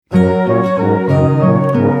Me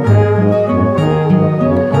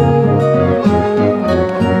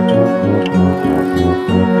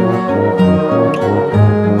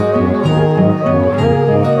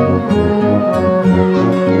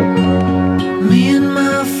and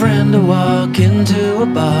my friend walk into a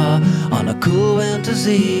bar on a cool winter's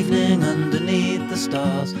evening underneath the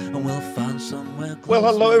stars, and we'll find somewhere close. Well,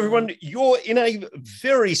 hello, everyone. You're in a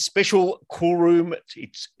very special Cool Room.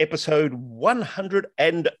 It's episode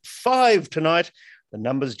 105 tonight. The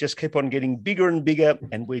numbers just keep on getting bigger and bigger,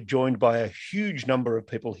 and we're joined by a huge number of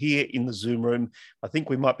people here in the Zoom room. I think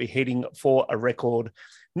we might be heading for a record.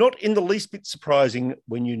 Not in the least bit surprising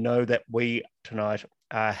when you know that we tonight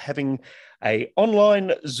are having an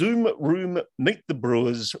online Zoom room Meet the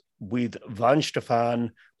Brewers with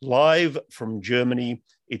Weihenstephan live from Germany.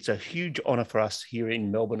 It's a huge honour for us here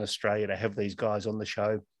in Melbourne, Australia, to have these guys on the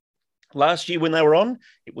show. Last year when they were on,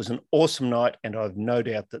 it was an awesome night, and I've no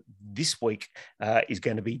doubt that this week is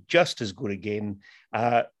going to be just as good again.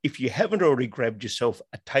 If you haven't already grabbed yourself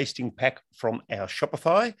a tasting pack from our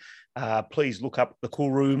Shopify, please look up the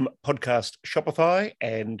Cool Room Podcast Shopify,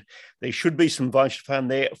 and there should be some Weihenstephan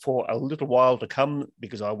there for a little while to come,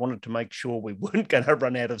 because I wanted to make sure we weren't going to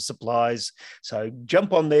run out of supplies. So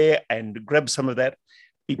jump on there and grab some of that.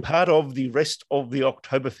 Be part of the rest of the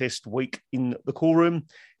Oktoberfest week in the Cool Room,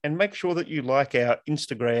 and make sure that you like our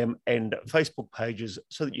Instagram and Facebook pages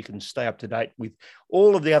so that you can stay up to date with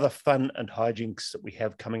all of the other fun and hijinks that we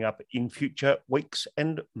have coming up in future weeks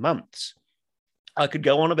and months. I could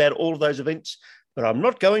go on about all of those events, but I'm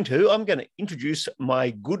not going to. I'm going to introduce my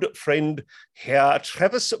good friend, Herr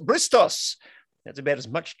Travis Bristos. That's about as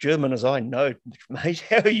much German as I know, mate.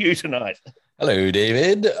 How are you tonight? Hello,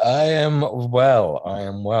 David. I am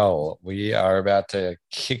well. We are about to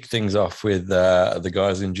kick things off with the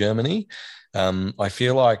guys in Germany. I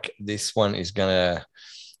feel like this one is going to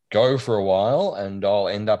go for a while, and I'll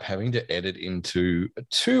end up having to edit into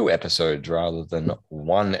 2 episodes rather than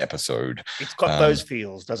 1 episode. It's got those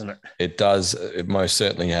feels, doesn't it? It does. It most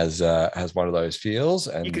certainly has one of those feels.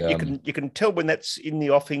 And you can tell when that's in the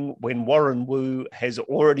offing when Warren Wu has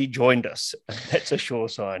already joined us. That's a sure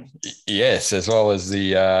sign. Yes, as well as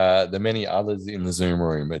the many others in the Zoom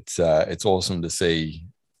room. It's awesome to see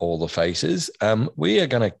all the faces. We are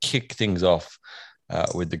going to kick things off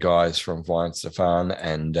with the guys from Weihenstephan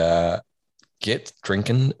and get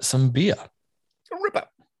drinking some beer. Ripper.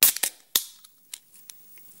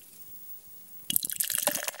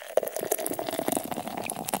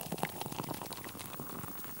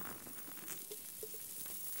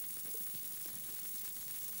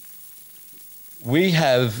 We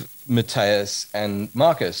have Matthias and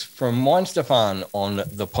Marcus from Weihenstephan on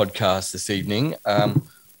the podcast this evening.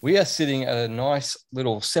 We are sitting at a nice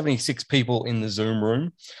little 76 people in the Zoom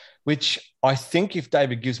room, which I think, if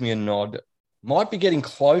David gives me a nod, might be getting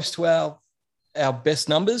close to our best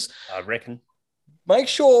numbers. I reckon. Make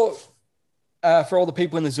sure for all the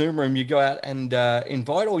people in the Zoom room, you go out and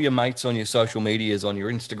invite all your mates on your social medias, on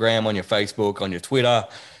your Instagram, on your Facebook, on your Twitter,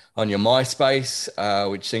 on your MySpace,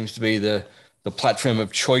 which seems to be the platform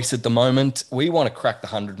of choice at the moment. We want to crack the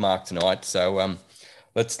 100 mark tonight. So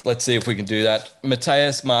let's see if we can do that.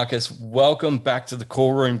 Matthias, Marcus, welcome back to the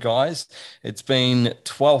Cool Room, guys. It's been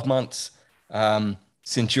 12 months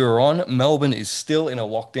since you were on. Melbourne is still in a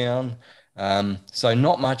lockdown. So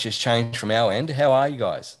not much has changed from our end. How are you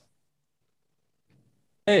guys?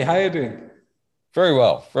 Hey, how are you doing? Very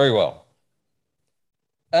well, very well.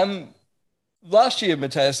 Last year,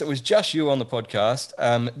 Matthias, it was just you on the podcast.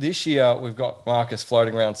 This year, we've got Marcus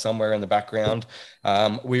floating around somewhere in the background.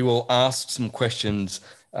 We will ask some questions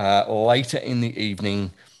later in the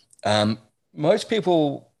evening. Most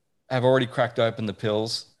people have already cracked open the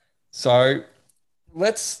pills. So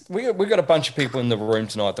we've got a bunch of people in the room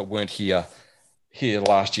tonight that weren't here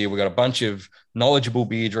last year. We've got a bunch of knowledgeable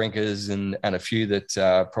beer drinkers and a few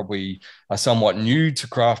that probably are somewhat new to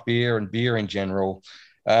craft beer and beer in general.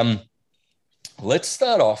 Let's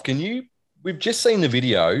start off. We've just seen the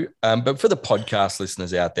video, but for the podcast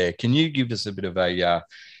listeners out there, can you give us a bit of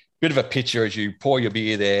a picture as you pour your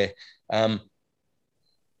beer there?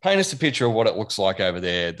 Paint us a picture of what it looks like over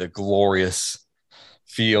there, the glorious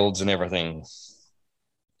fields and everything.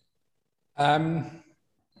 When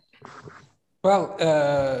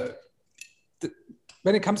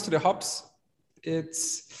it comes to the hops,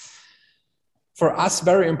 it's for us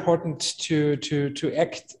very important to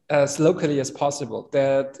act as locally as possible.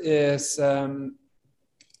 That is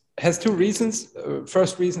has two reasons.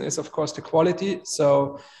 First reason is, of course, the quality.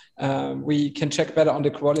 So we can check better on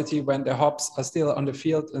the quality when the hops are still on the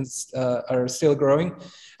field and are still growing.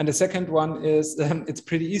 And the second one is it's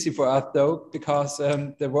pretty easy for us, though, because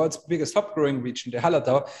the world's biggest hop growing region, the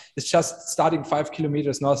Hallertau, is just starting 5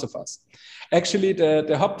 kilometers north of us. Actually,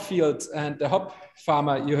 the hop fields and the hop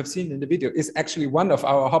farmer you have seen in the video is actually one of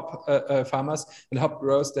our hop farmers and hop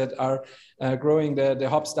growers that are growing the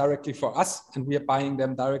hops directly for us, and we are buying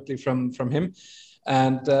them directly from him.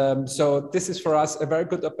 And so this is for us a very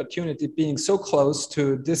good opportunity, being so close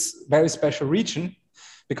to this very special region,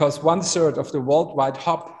 because 1/3 of the worldwide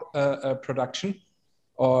hop production,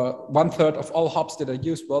 or 1/3 of all hops that are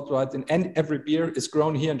used worldwide in every beer, is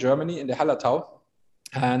grown here in Germany in the Hallertau.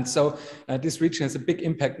 And so this region has a big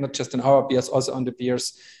impact, not just on our beers, also on the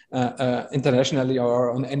beers internationally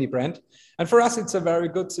or on any brand. And for us, it's a very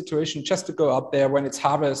good situation just to go out there when it's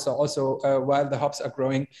harvest, or also while the hops are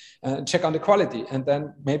growing, check on the quality, and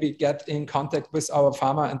then maybe get in contact with our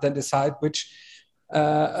farmer and then decide which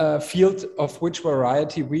field of which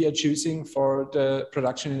variety we are choosing for the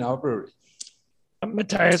production in our brewery.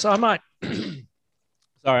 Matthias,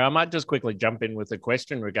 I might just quickly jump in with a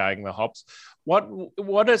question regarding the hops.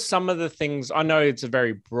 What are some of the things? I know it's a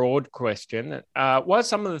very broad question. What are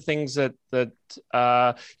some of the things that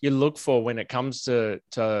you look for when it comes to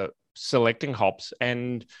selecting hops,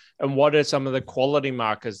 and what are some of the quality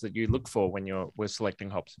markers that you look for when we're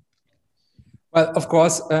selecting hops? Well, of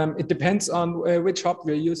course, it depends on which hop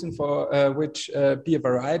we're using for which beer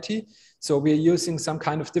variety. So we're using some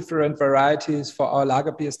kind of different varieties for our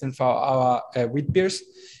lager beers than for our wheat beers.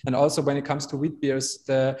 And also when it comes to wheat beers,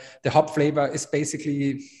 the hop flavor is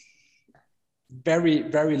basically very,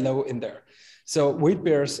 very low in there. So wheat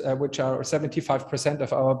beers, which are 75%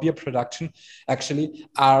 of our beer production, actually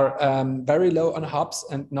are very low on hops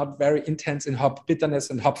and not very intense in hop bitterness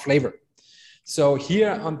and hop flavor. So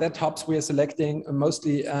here on that hops, we are selecting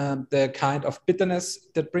mostly the kind of bitterness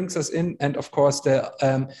that brings us in, and of course the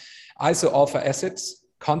iso-alpha acids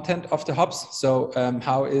content of the hops. So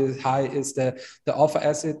how high is the alpha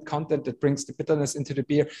acid content that brings the bitterness into the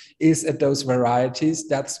beer is at those varieties.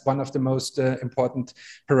 That's one of the most important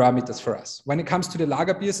parameters for us. When it comes to the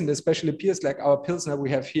lager beers, and especially beers like our Pilsner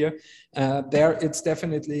we have here, there it's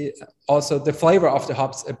definitely also the flavor of the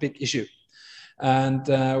hops a big issue. And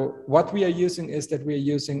what we are using is that we are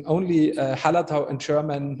using only Hallertau and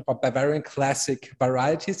German or Bavarian classic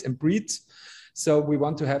varieties and breeds. So we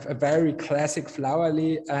want to have a very classic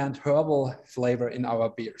flowery and herbal flavor in our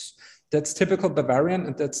beers. That's typical Bavarian,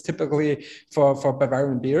 and that's typically for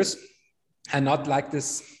Bavarian beers, and not like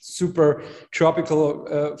this super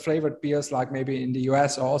tropical flavored beers like maybe in the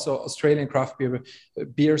US, or also Australian craft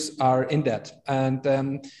beers are in that. And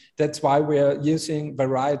that's why we're using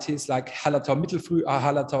varieties like Hallertau Mittelfrüh or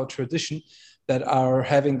Hallertau Tradition that are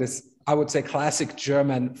having this, I would say, classic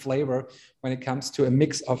German flavor when it comes to a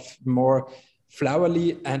mix of more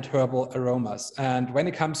flowery and herbal aromas. And when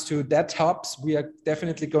it comes to that hops, we are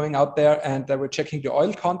definitely going out there and we're checking the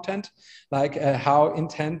oil content, like how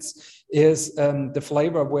intense is the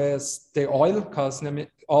flavor with the oil, because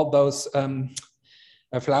all those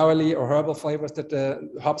flowery or herbal flavors that the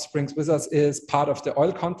hops brings with us is part of the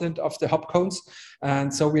oil content of the hop cones.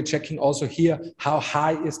 And so we're checking also here how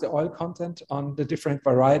high is the oil content on the different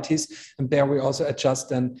varieties. And there we also adjust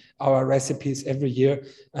then our recipes every year,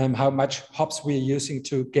 how much hops we're using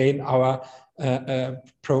to gain our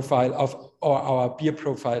profile of, or our beer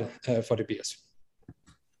profile for the beers.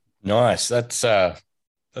 Nice. That's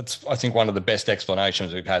I think one of the best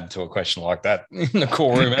explanations we've had to a question like that in the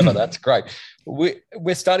call room ever. That's great.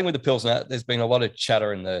 We're starting with the Pilsner. There's been a lot of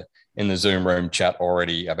chatter in the Zoom room chat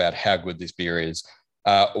already about how good this beer is.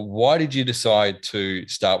 Why did you decide to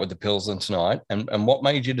start with the Pilsner tonight, and what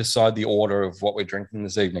made you decide the order of what we're drinking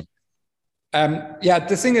this evening?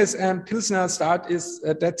 The thing is, Pilsner start is,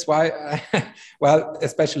 that's why, well,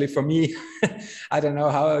 especially for me, I don't know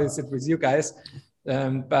how is it with you guys,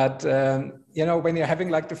 but when you're having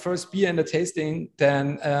like the first beer in the tasting,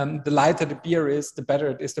 then the lighter the beer is, the better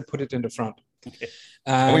it is to put it in the front.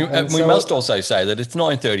 We must also say that it's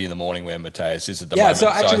 9:30 in the morning where Matthias is at the moment. So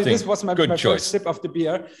actually this was my choice. First sip of the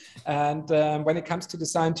beer. And when it comes to the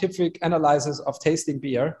scientific analysis of tasting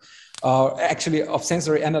beer, actually of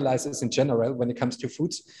sensory analysis in general, when it comes to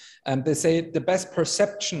foods, they say the best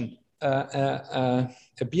perception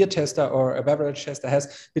a beer tester or a beverage tester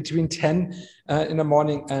has between 10 in the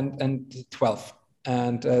morning and 12.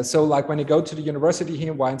 And so like when you go to the university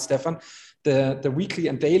here in Weihenstephan, the weekly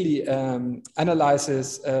and daily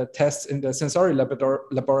analysis tests in the sensory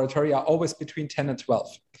laboratory are always between 10 and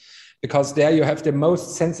 12. because there you have the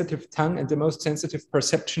most sensitive tongue and the most sensitive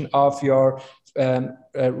perception of your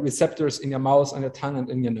receptors in your mouth, on your tongue, and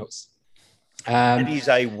in your nose. It is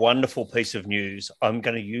a wonderful piece of news. I'm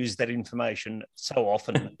going to use that information so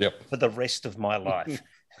often for the rest of my life.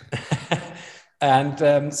 And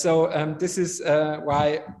this is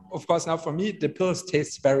why, of course, now for me, the pills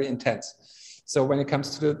taste very intense. So when it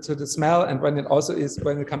comes to the smell, and when it comes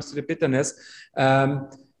to the bitterness,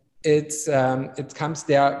 it comes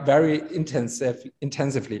there very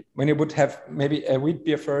intensively. When you would have maybe a wheat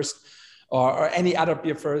beer first, or any other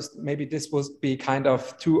beer first, maybe this would be kind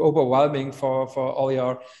of too overwhelming for all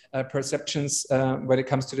your perceptions when it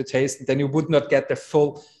comes to the taste. Then you would not get the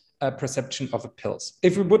full perception of a pills.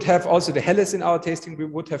 If we would have also the Helles in our tasting, we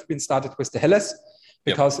would have been started with the Helles,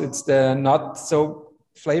 because it's the not so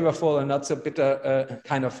flavorful and not so bitter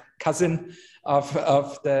kind of cousin of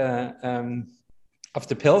the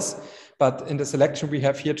pills. But in the selection we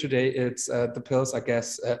have here today, it's the pills, I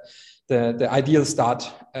guess, the ideal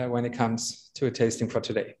start when it comes to a tasting for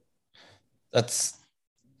today. That's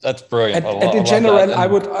brilliant. And in general, I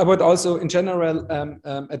would also in general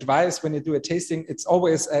advise, when you do a tasting, it's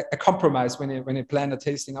always a compromise when you plan a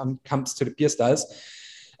tasting on comes to the beer styles.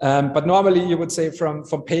 But normally you would say from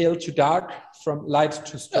pale to dark, from light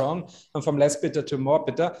to strong, and from less bitter to more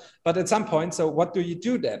bitter. But at some point, so what do you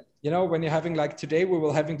do then? When you're having, like today, we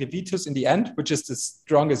will having the Vitus in the end, which is the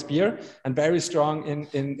strongest beer and very strong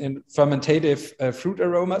in fermentative fruit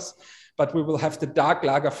aromas. But we will have the dark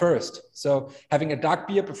lager first. So having a dark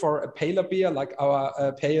beer before a paler beer, like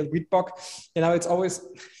our pale wheat bock, it's always,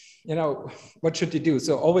 what should you do?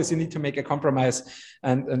 So always you need to make a compromise.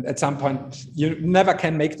 And at some point, you never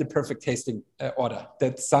can make the perfect tasting order.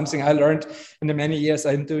 That's something I learned in the many years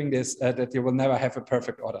I'm doing this, that you will never have a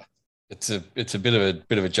perfect order. It's a bit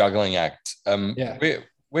of a juggling act. We're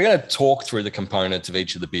going to talk through the components of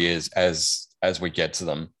each of the beers as we get to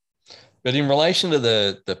them. But in relation to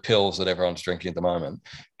the pills that everyone's drinking at the moment,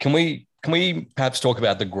 can we perhaps talk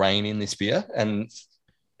about the grain in this beer and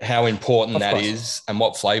how important that is and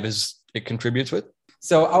what flavors it contributes with?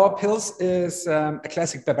 So our Pils is a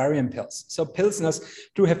classic Bavarian Pils. So Pilsners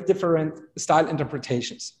do have different style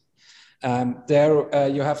interpretations. There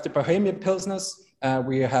you have the Bohemian Pilsners.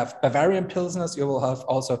 We have Bavarian Pilsners. You will have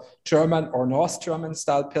also German or North German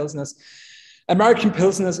style Pilsners. American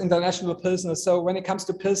Pilsners, international Pilsners. So when it comes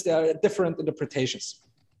to Pils, there are different interpretations.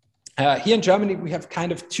 Here in Germany, we have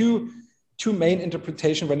kind of two main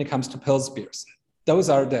interpretations when it comes to Pils beers. Those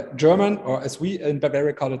are the German, or as we in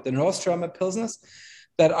Bavaria call it, the North German Pilsners,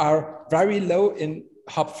 that are very low in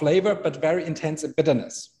hop flavor, but very intense in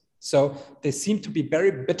bitterness. So they seem to be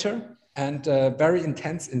very bitter and very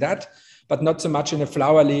intense in that, but not so much in a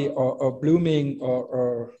flowery or blooming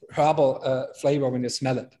or herbal flavor when you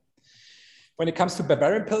smell it. When it comes to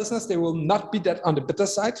Bavarian Pilsners, they will not be that on the bitter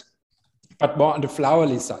side, but more on the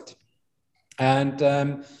flowery side.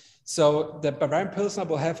 And so the Bavarian Pilsner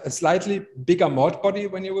will have a slightly bigger malt body,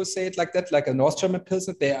 when you will say it like that, like a North German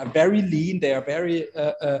Pilsner. They are very lean, they are very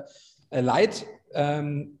light.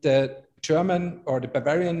 The German or the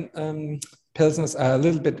Bavarian Pilsners are a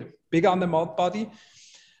little bit bigger on the malt body.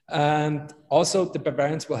 And also the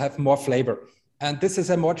Bavarians will have more flavor. And this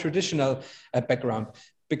is a more traditional background.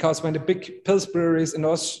 Because when the big Pils breweries in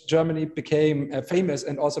North Germany became famous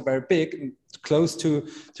and also very big, and close to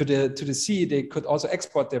the sea, they could also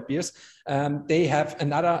export their beers. They have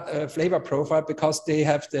another flavor profile because they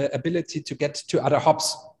have the ability to get to other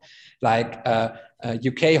hops, like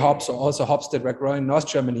UK hops, or also hops that were grown in North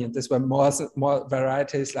Germany. And this were more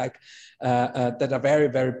varieties like that are very,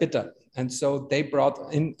 very bitter. And so they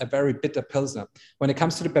brought in a very bitter Pilsner. When it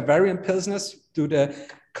comes to the Bavarian Pilsners, to the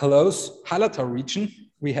close Hallertau region,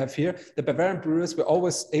 we have here, the Bavarian brewers were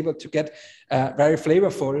always able to get very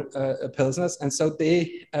flavorful Pilsners, and so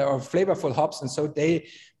they are flavorful hops, and so they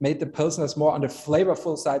made the Pilsners more on the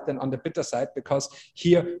flavorful side than on the bitter side, because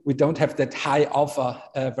here we don't have that high alpha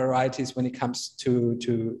varieties when it comes to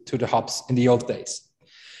the hops in the old days.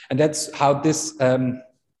 And that's how this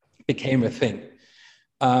became a thing.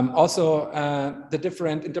 Also, the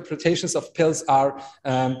different interpretations of Pils are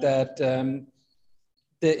that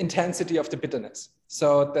the intensity of the bitterness.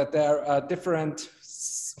 So that there are different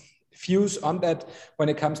views on that when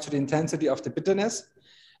it comes to the intensity of the bitterness.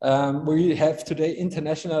 We have today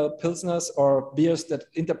international Pilsners or beers that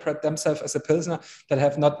interpret themselves as a Pilsner that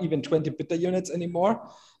have not even 20 bitter units anymore.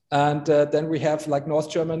 And then we have like North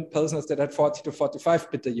German Pilsners that had 40 to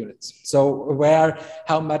 45 bitter units. So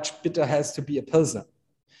how much bitter has to be a Pilsner?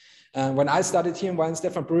 And when I started here in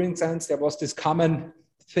Weihenstephan Brewing Sense, there was this common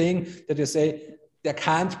thing that you say, there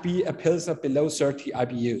can't be a Pilsner below 30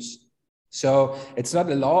 IBUs. So it's not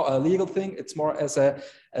a law or a legal thing. It's more as I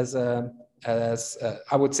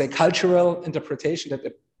would say cultural interpretation that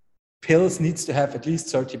the pills needs to have at least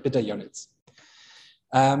 30 bitter units.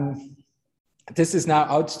 This is now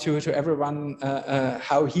out to everyone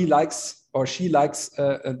how he likes or she likes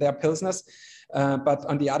their pilsners. But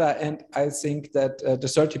on the other end, I think that the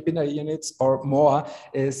 30 bitter units or more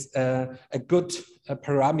is a good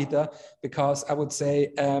parameter, because I would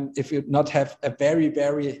say if you not have a very,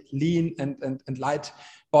 very lean and light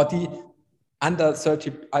body, under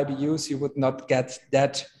 30 IBUs, you would not get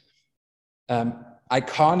that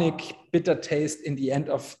iconic bitter taste in the end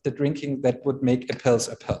of the drinking that would make a pils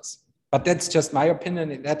a pils. But that's just my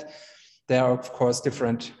opinion. In that there are, of course,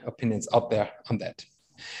 different opinions out there on that.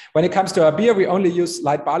 When it comes to our beer, we only use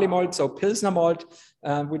light barley malt, so Pilsner malt.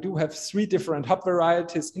 We do have 3 different hop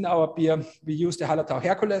varieties in our beer. We use the Hallertau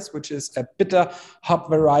Hercules, which is a bitter hop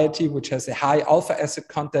variety, which has a high alpha acid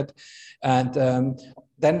content. And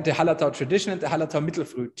then the Hallertau Tradition and the Hallertau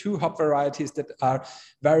Mittelfrüh, 2 hop varieties that are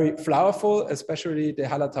very flowerful, especially the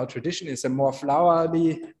Hallertau Tradition is a more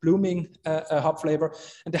flowery, blooming hop flavor.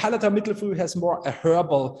 And the Hallertau Mittelfrüh has more a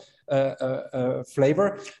herbal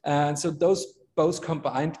flavor. And so those both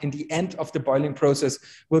combined in the end of the boiling process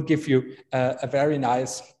will give you a very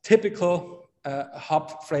nice, typical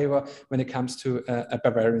hop flavor when it comes to a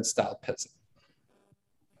Bavarian style Pilsen.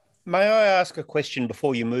 May I ask a question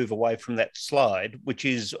before you move away from that slide, which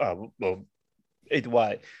is, well, either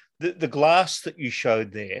way, the glass that you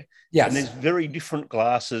showed there, yes, and there's very different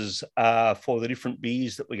glasses for the different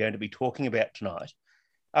beers that we're going to be talking about tonight.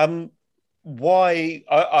 Why?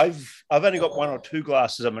 I've only got 1 or 2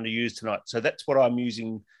 glasses I'm going to use tonight, so that's what I'm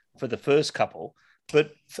using for the first couple.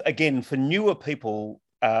 But again, for newer people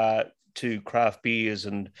to craft beers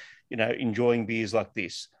and enjoying beers like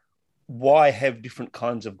this, why have different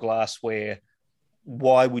kinds of glassware?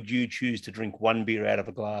 Why would you choose to drink one beer out of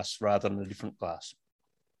a glass rather than a different glass?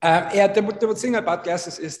 The thing about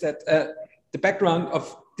glasses is that the background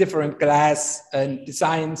of different glass and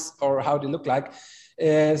designs or how they look like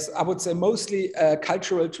is, I would say, mostly a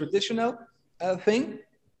cultural, traditional thing.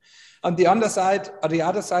 On the underside, or the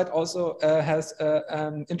other side also has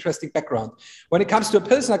an interesting background. When it comes to a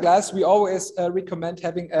Pilsner glass, we always recommend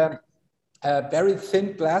having a very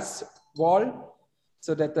thin glass wall,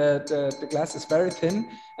 so that the glass is very thin.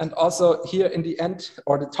 And also here in the end,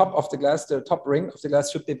 or the top of the glass, the top ring of the glass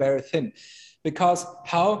should be very thin. Because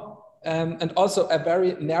how, and also a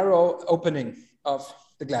very narrow opening of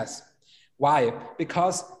the glass. Why?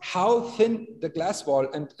 Because how thin the glass wall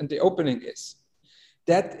and the opening is,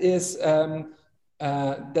 that is the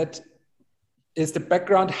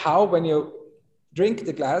background how, when you drink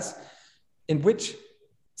the glass, in which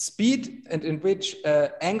speed and in which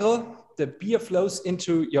angle the beer flows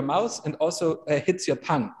into your mouth and also hits your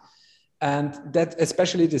tongue. And that,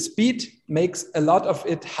 especially the speed, makes a lot of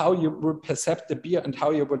it how you will perceive the beer and how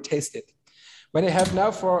you will taste it. When you have now,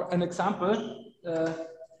 for an example,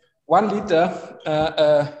 1 liter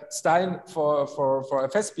Stein for a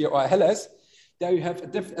Fest beer or a Helles, there you have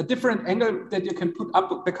a different angle that you can put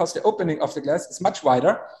up, because the opening of the glass is much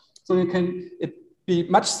wider. So you can be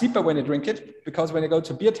much steeper when you drink it, because when you go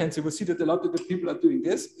to beer tents, you will see that a lot of the people are doing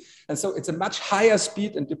this. And so it's a much higher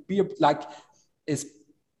speed, and the beer is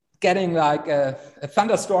getting like a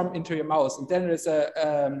thunderstorm into your mouth. And then there's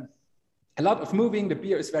a lot of moving. The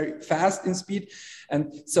beer is very fast in speed.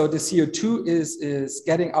 And so the CO2 is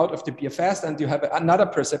getting out of the beer fast, and you have another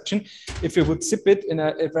perception. If you would sip it in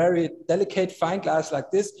a very delicate fine glass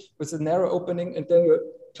like this with a narrow opening, and then you're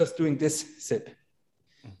just doing this sip.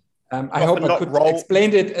 I hope I could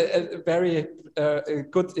explain it very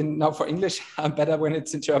good now for English. I'm better when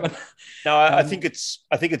it's in German. No, I think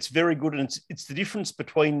it's very good, and it's the difference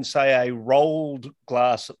between, say, a rolled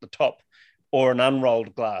glass at the top or an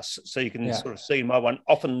unrolled glass. So you can sort of see my one,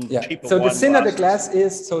 often cheaper. So the thinner the glass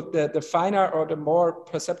is, so the finer or the more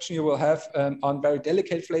perception you will have on very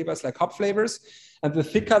delicate flavors like hop flavors. And the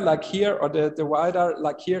thicker, like here, or the wider,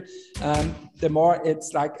 like here, the more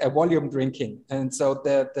it's like a volume drinking. And so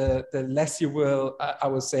the less you will, I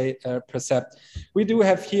would say, perceive. We do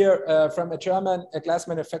have here from a German glass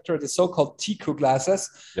manufacturer, the so-called Tiku glasses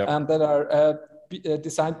that are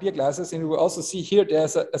designed beer glasses. And you will also see here,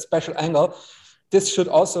 there's a special angle. This should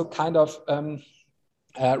also kind of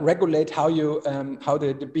regulate how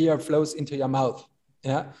the beer flows into your mouth.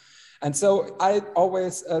 Yeah. And so I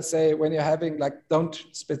always say, when you're having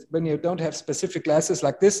when you don't have specific glasses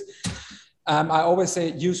like this, I always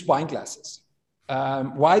say use wine glasses.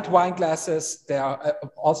 White wine glasses, they are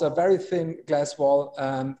also a very thin glass wall.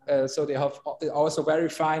 So they have also very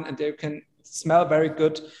fine, and they can smell very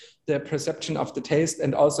good. the perception of the taste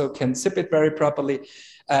and also can sip it very properly.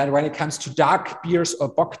 And when it comes to dark beers or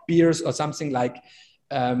bock beers or something like,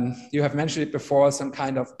 you have mentioned it before, some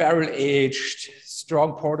kind of barrel-aged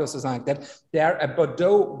strong porters or something like that, they're a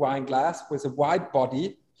Bordeaux wine glass with a wide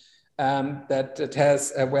body that it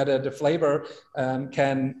has where the flavor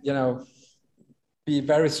can, be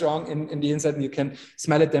very strong in the inside, and you can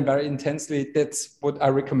smell it then very intensely. That's what I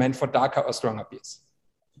recommend for darker or stronger beers.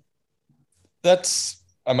 That's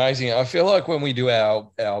amazing. I feel like when we do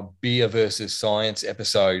our beer versus science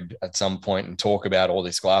episode at some point and talk about all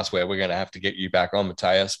this glassware, we're going to have to get you back on,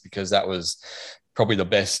 Matthias, because that was probably the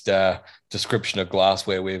best description of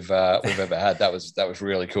glassware we've ever had. That was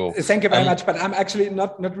really cool. Thank you very much. But I'm actually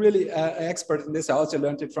not really an expert in this. I also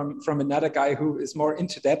learned it from another guy who is more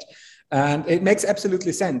into that, and it makes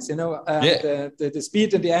absolutely sense. The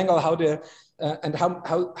speed and the angle, how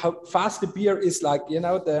fast the beer is, like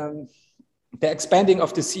the expanding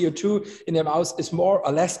of the CO2 in your mouth is more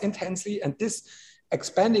or less intensely, and this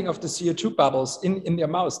expanding of the CO2 bubbles in your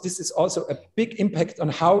mouth, this is also a big impact on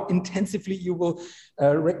how intensively you will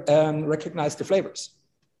recognize the flavors.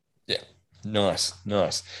 Yeah, nice.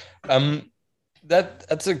 That's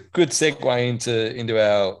a good segue into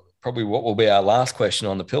our probably what will be our last question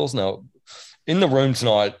on the Pilsner. In the room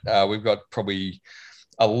tonight, we've got probably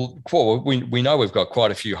we know we've got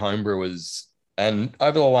quite a few home brewers, and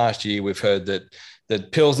over the last year we've heard that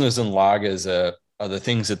Pilsners and lagers are the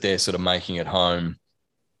things that they're sort of making at home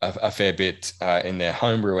a fair bit in their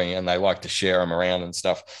home brewing, and they like to share them around and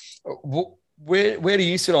stuff. Where do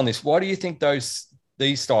you sit on this? Why do you think these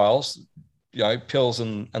styles, Pils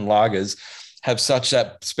and lagers, have such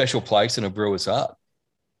that special place in a brewer's heart?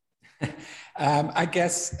 I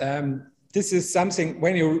guess this is something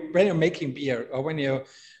when you're making beer, or when you're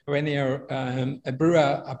a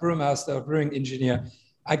brewer, a brewmaster, a brewing engineer.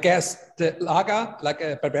 I guess the lager, like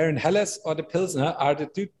a Bavarian Helles or the Pilsner, are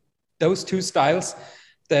those two styles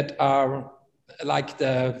that are like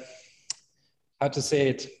the, how to say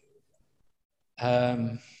it,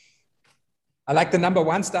 I like the number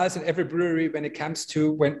one styles in every brewery when it comes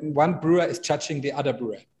to when one brewer is judging the other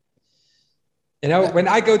brewer. When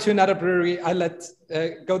I go to another brewery, I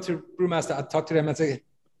go to brewmaster, I talk to them and say,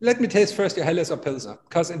 let me taste first your Helles or Pilsner,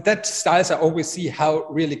 because in that styles I always see how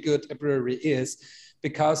really good a brewery is,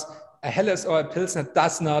 because a Helles or a Pilsner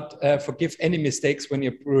does not forgive any mistakes when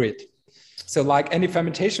you brew it. So like any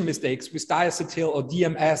fermentation mistakes with diacetyl or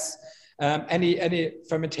DMS, any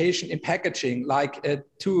fermentation in packaging, like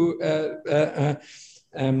too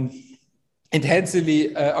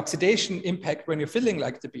intensely oxidation impact when you're filling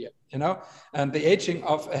like the beer, and the aging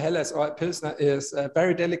of a Helles or a Pilsner is a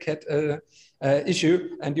very delicate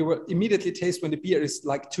issue, and you will immediately taste when the beer is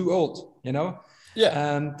like too old,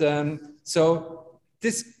 Yeah. And so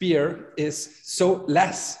this beer is so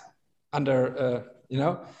less under,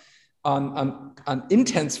 on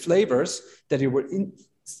intense flavors that you would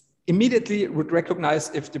immediately would recognize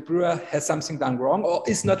if the brewer has something done wrong or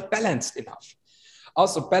is not balanced enough.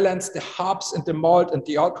 Also balance the hops and the malt and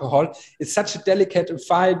the alcohol. It's such a delicate and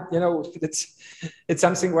fine, it's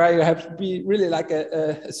something where you have to be really like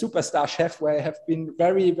a superstar chef, where you have been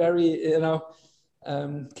very, very,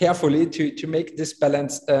 carefully to make this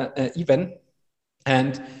balance even.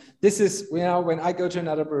 And this is, when I go to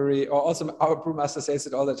another brewery, or also our brewmaster says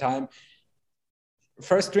it all the time,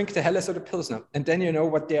 first drink the Helles or the Pilsner, and then you know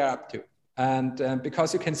what they are up to. And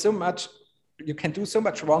because you can do so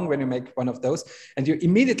much wrong when you make one of those, and you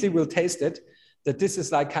immediately will taste it, that this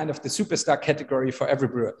is like kind of the superstar category for every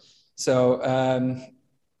brewer. So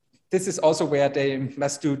this is also where they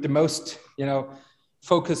must do the most,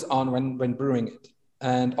 focus on when brewing it.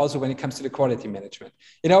 And also when it comes to the quality management.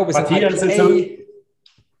 With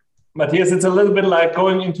Matthias, it's a little bit like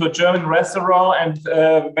going into a German restaurant, and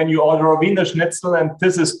when you order a Wiener Schnitzel and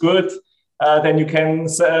this is good, then you can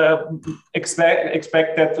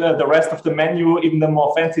expect that the rest of the menu, even the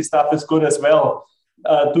more fancy stuff, is good as well.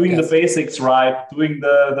 Doing the basics right, doing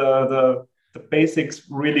the basics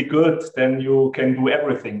really good, then you can do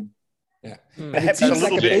everything. Yeah, perhaps a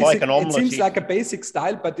little bit like an omelette. It seems like a basic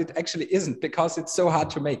style, but it actually isn't, because it's so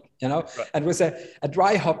hard to make, Right. And with a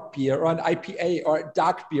dry hop beer or an IPA or a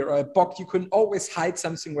dark beer or a bock, you can always hide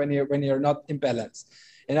something when you're not in balance.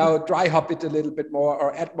 Dry hop it a little bit more,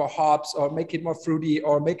 or add more hops, or make it more fruity,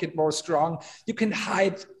 or make it more strong. You can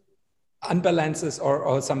hide unbalances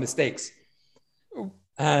or some mistakes.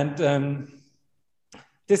 And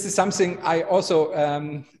this is something I also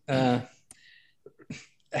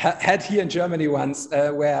had here in Germany once,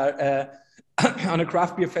 where on a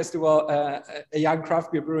craft beer festival, a young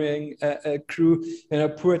craft beer brewing crew,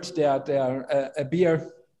 poured their beer,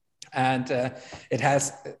 and it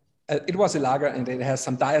has it was a lager, and it has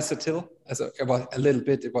some diacetyl. It was a little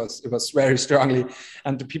bit. It was very strongly,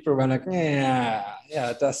 and the people were like, yeah,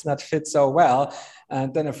 it does not fit so well.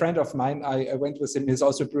 And then a friend of mine, I went with him. He's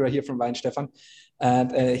also a brewer here from Weihenstephan,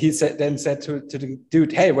 and he said to the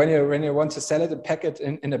dude, hey, when you want to sell it and pack it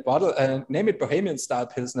in a bottle, name it Bohemian style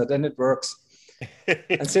Pilsner, then it works.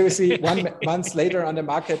 And seriously, 1 month later on the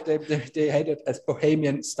market, they had it as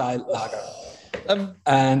Bohemian style lager.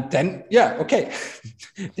 And then, okay,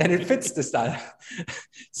 then it fits the style.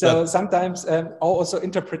 So sometimes also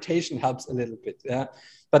interpretation helps a little bit. Yeah,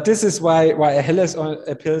 but this is why a Helles or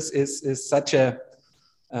a Pils is such a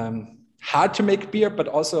hard to make beer, but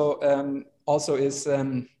also is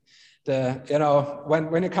when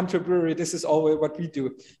you come to a brewery, this is always what we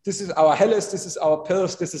do. This is our Helles, this is our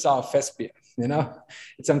Pils, this is our fest beer.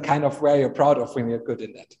 It's some kind of where you're proud of when you're good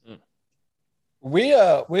in that.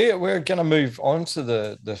 We're going to move on to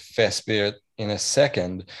the fest beer in a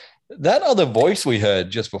second. That other voice we heard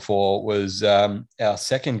just before was our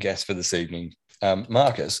second guest for this evening,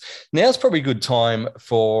 Marcus. Now's probably a good time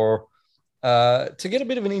for to get a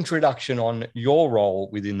bit of an introduction on your role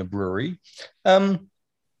within the brewery.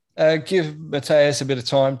 Give Matthias a bit of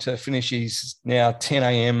time to finish his now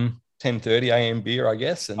 10:30 a.m. beer, I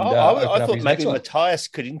guess. And I thought maybe Matthias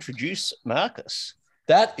could introduce Marcus.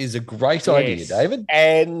 That is a great idea, David.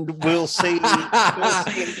 And we'll see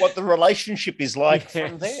what the relationship is like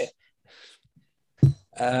from there.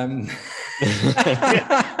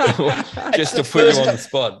 Just to put you on the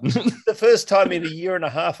spot. The first time in a year and a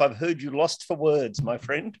half I've heard you lost for words, my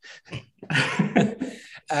friend.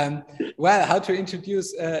 Well, how to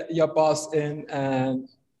introduce your boss in,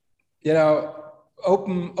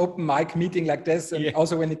 open mic meeting like this, and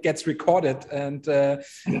also when it gets recorded and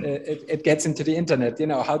it gets into the internet,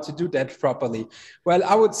 how to do that properly. Well,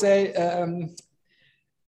 I would say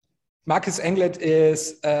Marcus Englert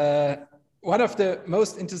is one of the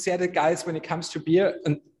most enthusiastic guys when it comes to beer,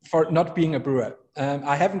 and for not being a brewer.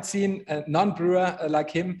 I haven't seen a non-brewer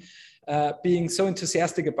like him being so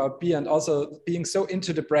enthusiastic about beer and also being so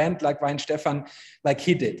into the brand like Weihenstephan, like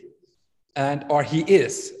he did. Or he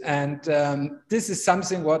is. And this is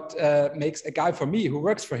something what makes a guy for me who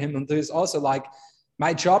works for him. And there's also like,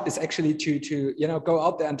 my job is actually to go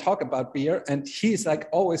out there and talk about beer. And he's like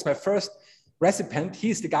always my first recipient.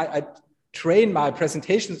 He's the guy I train my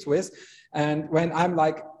presentations with. And when I'm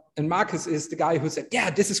like, and Marcus is the guy who said, yeah,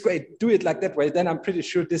 this is great, do it like that way, then I'm pretty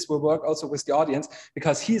sure this will work also with the audience,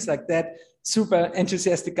 because he's like that super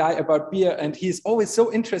enthusiastic guy about beer. And he's always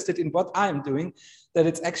so interested in what I'm doing that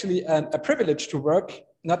it's actually a privilege to work,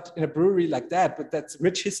 not in a brewery like that, but that's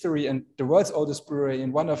rich history and the world's oldest brewery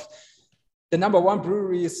and one of the #1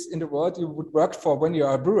 breweries in the world you would work for when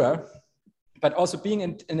you're a brewer. But also being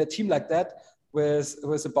in a team like that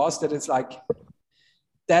with a boss that is like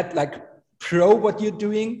that, like pro what you're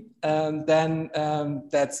doing, then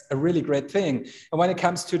that's a really great thing. And when it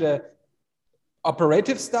comes to the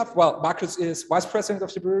operative stuff, well, Marcus is vice president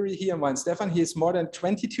of the brewery here in Weihenstephan. He is more than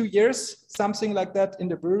 22 years, something like that, in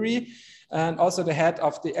the brewery, and also the head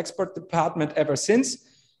of the export department ever since.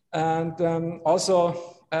 And also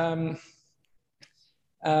the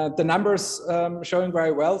numbers showing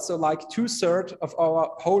very well. So like 2/3 of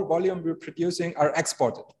our whole volume we're producing are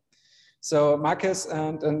exported. So Marcus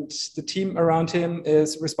and the team around him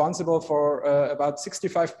is responsible for about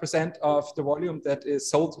 65% of the volume that is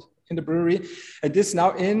sold in the brewery. And this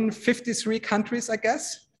now in 53 countries, I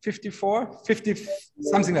guess, 54, 50,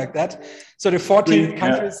 something like that. So the 14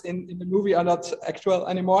 countries in the movie are not actual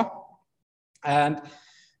anymore. And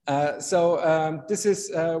this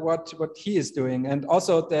is what he is doing. And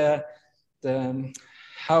also the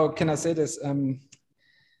how can I say this?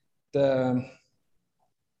 The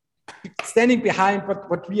standing behind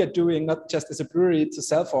what we are doing, not just as a brewery to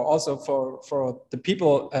sell for, also for the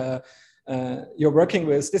people you're working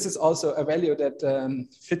with. This is also a value that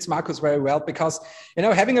fits Marcus very well, because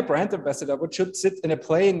having a brand ambassador which should sit in a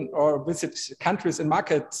plane or visit countries and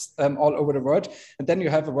markets all over the world, and then you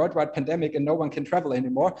have a worldwide pandemic and no one can travel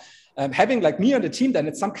anymore. Having like me on the team, then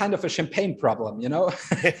it's some kind of a champagne problem,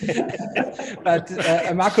 But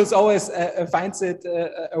Marcus always finds it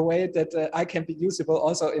a way that I can be usable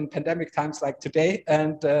also in pandemic times like today.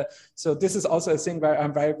 And so this is also a thing where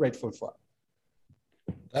I'm very grateful for.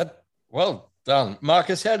 Well done.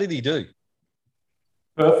 Marcus, how did he do?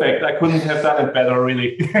 Perfect. I couldn't have done it better,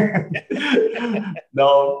 really.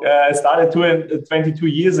 No, I started 22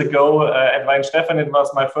 years ago at Weihenstephan. It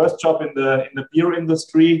was my first job in the beer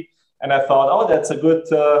industry. And I thought, oh, that's a good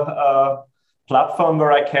platform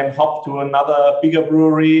where I can hop to another bigger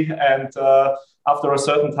brewery. And after a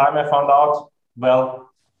certain time, I found out, well,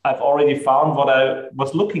 I've already found what I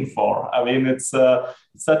was looking for. I mean, it's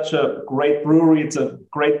such a great brewery. It's a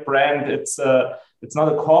great brand. It's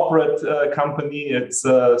not a corporate company. It's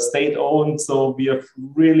state-owned. So we are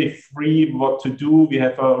really free what to do. We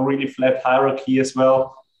have a really flat hierarchy as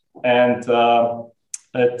well. And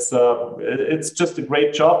it's just a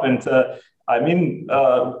great job. And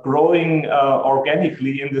growing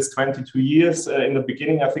organically in this 22 years. In the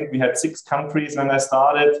beginning, I think we had 6 countries when I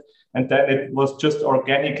started. And then it was just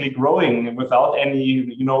organically growing without any,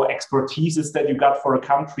 expertises that you got for a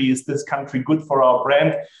country. Is this country good for our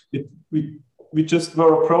brand? We just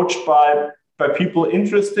were approached by people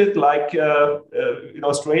interested, like in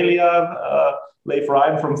Australia. Leif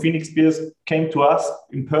Ryan from Phoenix Beers came to us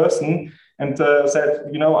in person and said,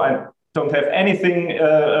 I don't have anything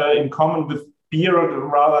in common with beer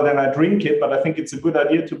rather than I drink it, but I think it's a good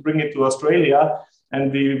idea to bring it to Australia.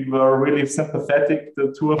 And we were really sympathetic,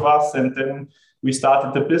 the 2 of us, and then we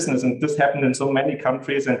started the business. And this happened in so many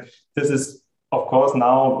countries. And this is, of course,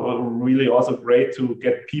 now really also great to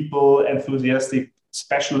get people, enthusiastic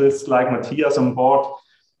specialists like Matthias on board,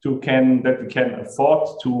 that we can afford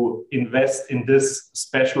to invest in this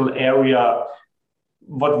special area.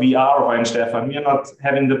 What we are, Weihenstephan, we are not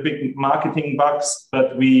having the big marketing bucks,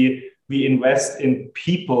 but we invest in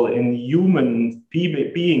people, in human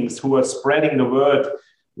beings who are spreading the word,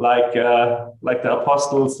 like the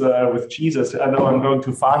apostles with Jesus. I know I'm going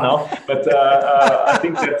too far now, but I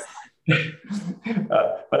think that's.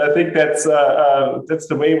 But I think that's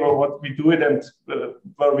the way what we do it, and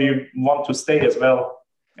where we want to stay as well.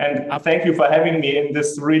 And thank you for having me in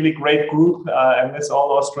this really great group. I miss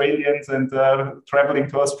all Australians and traveling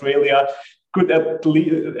to Australia. Good at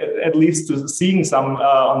least to seeing some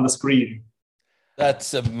on the screen.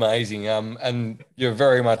 That's amazing. And you're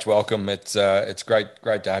very much welcome. It's great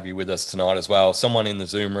to have you with us tonight as well. Someone in the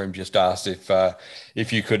Zoom room just asked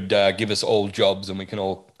if you could give us all jobs and we can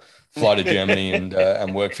all fly to Germany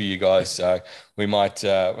and work for you guys. So we might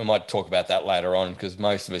talk about that later on, because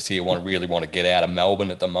most of us here really want to get out of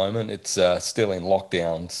Melbourne at the moment. It's still in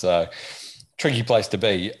lockdown, so tricky place to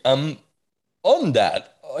be. On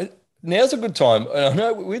that, now's a good time. I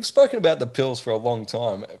know we've spoken about the pills for a long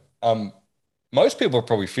time. Most people have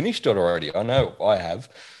probably finished it already. I know I have.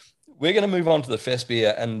 We're going to move on to the Fest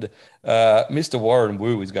beer, and Mr. Warren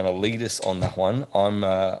Wu is going to lead us on that one. I'm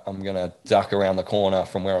going to duck around the corner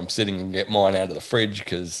from where I'm sitting and get mine out of the fridge,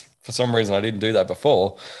 because for some reason I didn't do that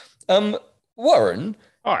before. Warren,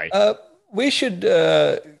 hi. We should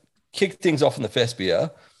kick things off in the Fest beer.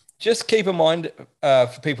 Just keep in mind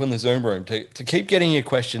for people in the Zoom room to keep getting your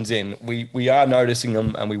questions in. We are noticing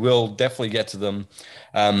them, and we will definitely get to them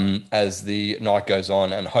as the night goes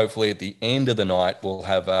on. And hopefully at the end of the night, we'll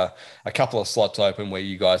have a couple of slots open where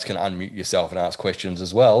you guys can unmute yourself and ask questions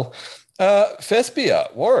as well. Fest beer,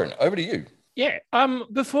 Warren, over to you. Yeah.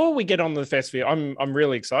 Before we get on the Festsphere, I'm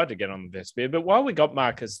really excited to get on the Festsphere. But while we got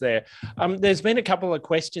Marcus there, there's been a couple of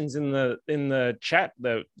questions in the chat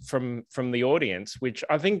from the audience, which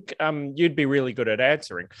I think you'd be really good at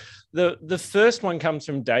answering. The first one comes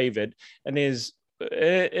from David, and it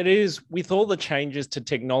is with all the changes to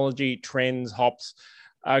technology, trends, hops,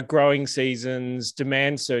 growing seasons,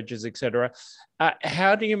 demand surges, etc.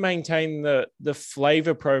 How do you maintain the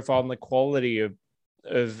flavor profile and the quality of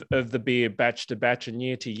the beer batch to batch and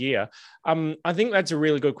year to year? I think that's a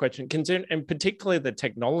really good question, and particularly the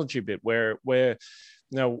technology bit where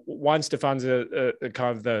Weihenstephan's a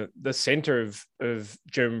kind of the center of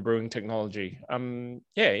German brewing technology.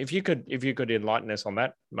 If you could enlighten us on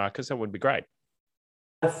that, Marcus, that would be great.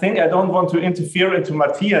 I think I don't want to interfere into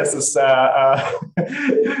Matthias's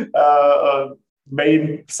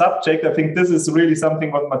main subject. I think this is really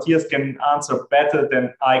something what Matthias can answer better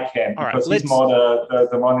than I can, because he's more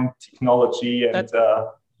the one in technology and.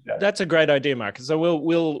 That's a great idea, Marcus. So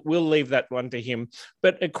we'll leave that one to him.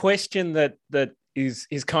 But a question that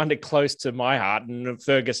is kind of close to my heart, and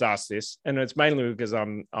Fergus asked this, and it's mainly because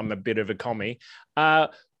I'm a bit of a commie.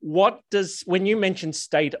 When you mention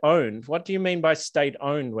state-owned, what do you mean by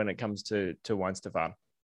state-owned when it comes to Weihenstephan?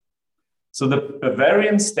 So the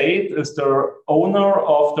Bavarian state is the owner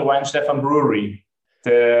of the Weihenstephan brewery.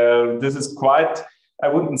 This is quite, I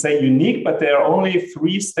wouldn't say unique, but there are only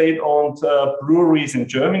 3 state-owned breweries in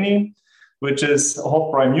Germany, which is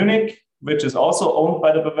Hofbräu Munich, which is also owned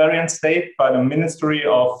by the Bavarian state, by the Ministry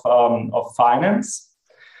of Finance.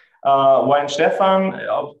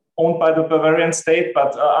 Weihenstephan, owned by the Bavarian state,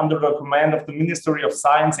 but under the command of the Ministry of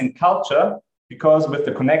Science and Culture, because with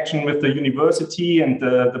the connection with the university and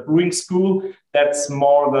the brewing school, that's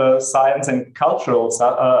more the science and cultural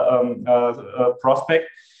prospect.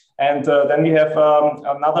 And then we have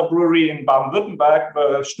another brewery in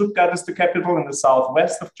Baden-Württemberg. Stuttgart is the capital in the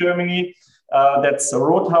southwest of Germany. That's a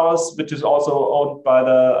Rothaus, which is also owned by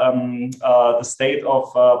the state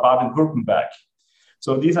of Baden-Württemberg.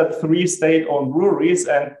 So these are 3 state-owned breweries,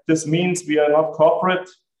 and this means we are not corporate.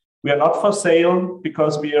 We are not for sale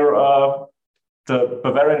because we are the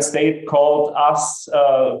Bavarian state called us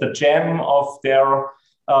the gem of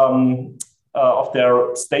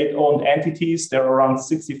their state-owned entities. There are around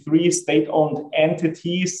 63 state-owned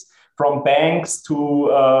entities, from banks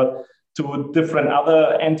to different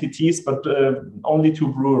other entities, but only 2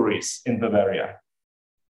 breweries in Bavaria.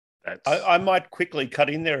 I might quickly cut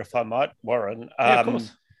in there if I might, Warren. Yeah, of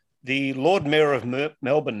course. The Lord Mayor of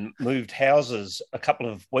Melbourne moved houses a couple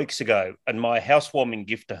of weeks ago, and my housewarming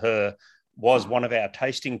gift to her was one of our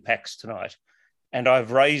tasting packs tonight. And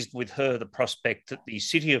I've raised with her the prospect that the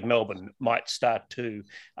City of Melbourne might start to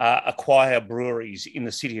acquire breweries in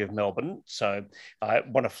the City of Melbourne. So I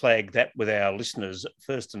want to flag that with our listeners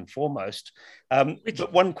first and foremost.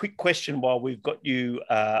 But one quick question while we've got you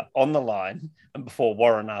on the line, and before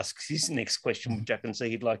Warren asks his next question, which I can see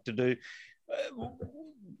he'd like to do.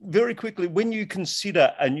 Very quickly, when you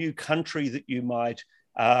consider a new country that you might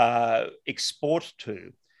export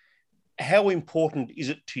to, how important is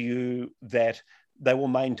it to you that they will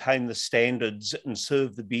maintain the standards and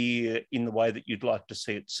serve the beer in the way that you'd like to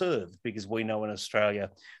see it served? Because we know in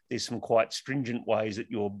Australia, there's some quite stringent ways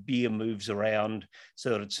that your beer moves around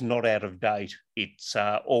so that it's not out of date. It's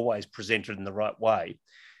always presented in the right way.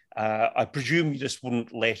 I presume you just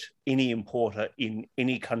wouldn't let any importer in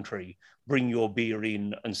any country bring your beer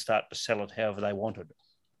in and start to sell it however they wanted.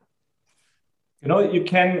 You know, you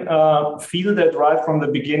can feel that right from the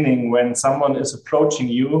beginning when someone is approaching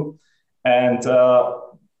you and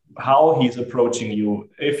how he's approaching you.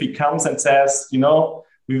 If he comes and says, you know,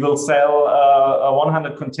 we will sell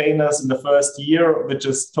 100 containers in the first year, which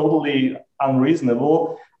is totally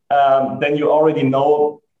unreasonable, then you already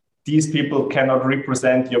know these people cannot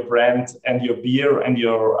represent your brand and your beer and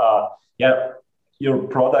your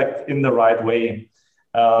product in the right way.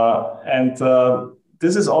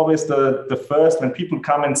 This is always the first when people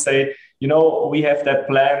come and say, you know, we have that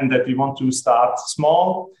plan that we want to start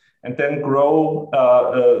small and then grow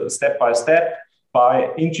step by step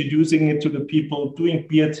by introducing it to the people, doing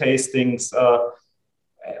beer tastings,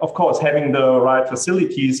 of course, having the right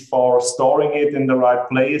facilities for storing it in the right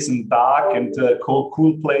place and dark and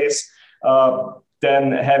cool place,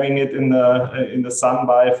 then having it in the sun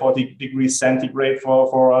by 40 degrees centigrade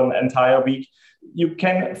for an entire week. You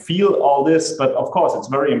can feel all this, but of course, it's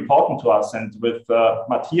very important to us. And with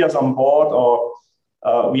Matthias on board, or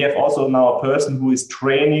we have also now a person who is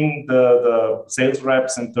training the sales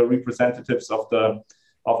reps and the representatives of the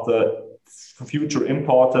future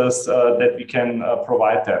importers that we can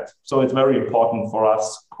provide that. So it's very important for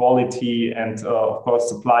us, quality and of course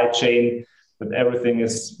supply chain, that everything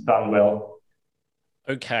is done well.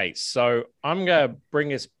 Okay, so I'm going to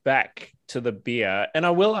bring us back to the beer, and I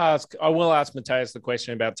will ask Matthias the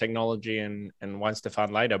question about technology and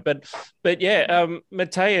Weihenstephan later. But yeah,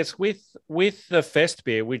 Matthias, with the Fest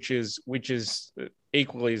beer, which is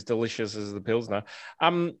equally as delicious as the Pilsner.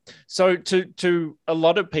 So to a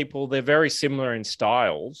lot of people, they're very similar in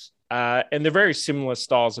styles, and they're very similar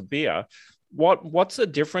styles of beer. What's the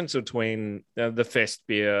difference between the Fest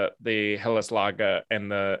beer, the Helles Lager, and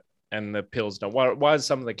the Pilsner? What are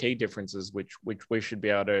some of the key differences which we should be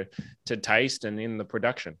able to taste and in the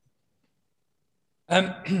production?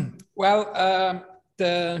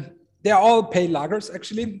 They're all pale lagers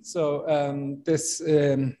actually. So this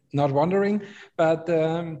not wondering, but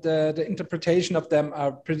the interpretation of them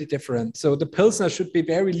are pretty different. So the Pilsner should be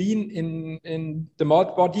very lean in the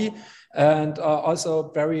malt body and also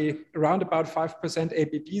very around about 5%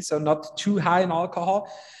 ABV, so not too high in alcohol.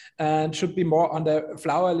 And should be more on the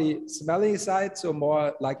flowery, smelly side, so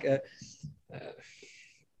more like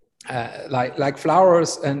like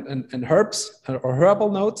flowers and herbs or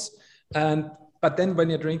herbal notes. But then when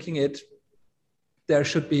you're drinking it, there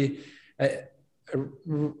should be a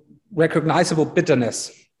recognizable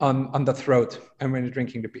bitterness on the throat, and when you're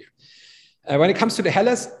drinking the beer. When it comes to the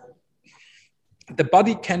Helles, the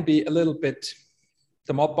body can be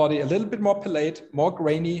the malt body a little bit more palate, more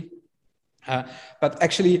grainy. But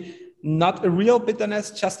actually not a real bitterness,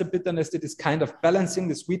 just a bitterness that is kind of balancing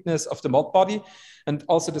the sweetness of the malt body. And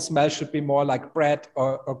also the smell should be more like bread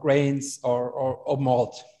or grains or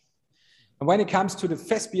malt. And when it comes to the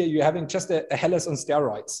Fest beer, you're having just a Helles on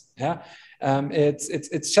steroids. Yeah,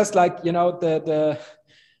 it's just like, you know, the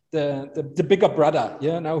the bigger brother,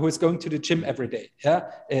 who's going to the gym every day.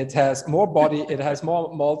 Yeah, it has more body, it has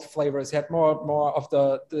more malt flavors, it had more of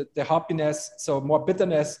the hoppiness, so more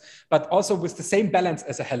bitterness, but also with the same balance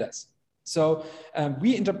as a Helles. So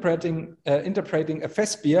we interpreting a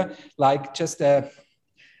fest beer like just a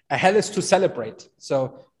Helles to celebrate.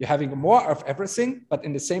 So you're having more of everything, but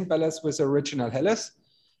in the same balance with the original Helles,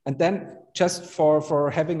 and then just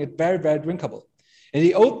for having it very, very drinkable. In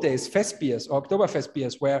the old days, fest beers or Oktoberfest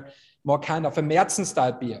beers were more kind of a Märzen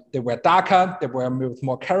style beer. They were darker, they were with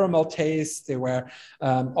more caramel taste, they were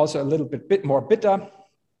also a little bit more bitter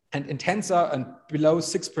and intenser and below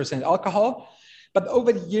 6% alcohol. But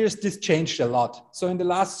over the years, this changed a lot. So in the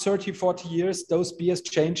last 30, 40 years, those beers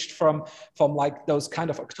changed from like those kind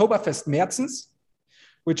of Oktoberfest Märzens,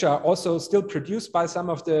 which are also still produced by some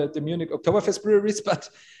of the Munich Oktoberfest breweries, but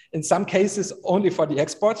in some cases only for the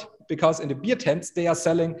export, because in the beer tents, they are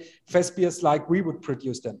selling fest beers like we would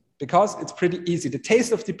produce them, because it's pretty easy. The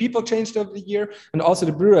taste of the people changed over the year, and also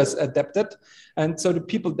the brewers adapted. And so the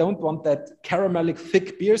people don't want that caramelic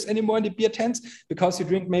thick beers anymore in the beer tents, because you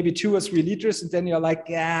drink maybe 2 or 3 liters and then you're like,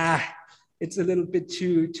 it's a little bit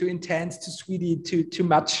too intense, too sweety, too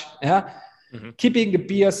much. Yeah. Mm-hmm. Keeping the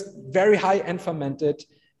beers very high and fermented,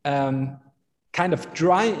 kind of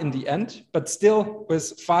dry in the end, but still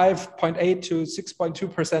with 5.8 to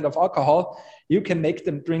 6.2% of alcohol, you can make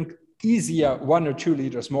them drink easier 1 or 2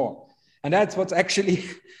 liters more. And that's what's actually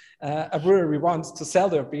a brewery wants, to sell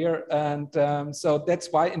their beer. And so that's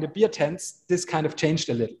why in the beer tents, this kind of changed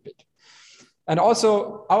a little bit. And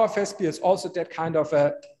also our fest beer is also that kind of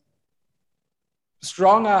a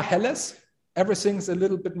stronger Helles. Everything's a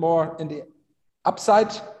little bit more in the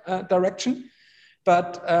upside direction,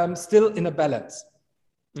 but still in a balance.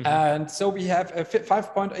 Mm-hmm. And so we have a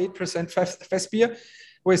 5.8% fest beer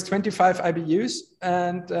with 25 IBUs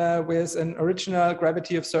and with an original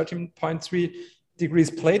gravity of 13.3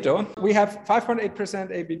 degrees Plato. We have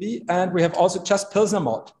 5.8% ABV, and we have also just Pilsner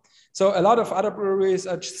malt. So a lot of other breweries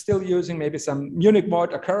are still using maybe some Munich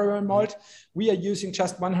malt or caramel malt. We are using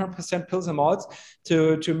just 100% Pilsner malt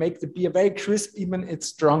to make the beer very crisp, even it's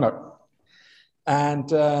stronger. And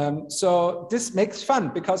so this makes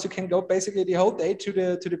fun, because you can go basically the whole day to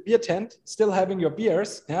the beer tent, still having your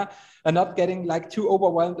beers, and not getting like too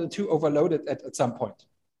overwhelmed and too overloaded at some point.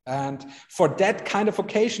 And for that kind of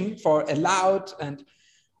occasion, for a loud and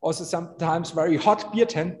also sometimes very hot beer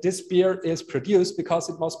tent, this beer is produced, because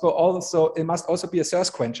it must also be a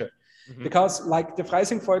thirst quencher. Mm-hmm. Because like the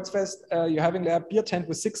Freising Volksfest, you're having a beer tent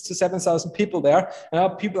with 6,000 to 7,000 people there.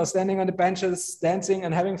 People are standing on the benches, dancing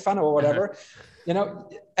and having fun or whatever.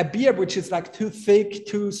 A beer which is like too thick,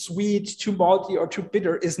 too sweet, too malty, or too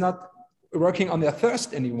bitter is not working on their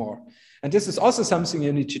thirst anymore. And this is also something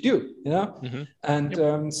you need to do, Mm-hmm.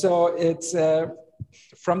 And so it's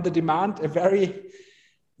from the demand a very,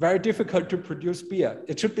 very difficult to produce beer.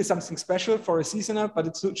 It should be something special for a seasonal, but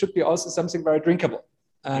it should be also something very drinkable.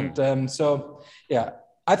 And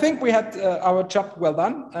I think we had our job well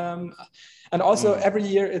done. And also every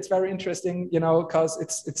year it's very interesting, because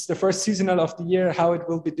it's the first seasonal of the year, how it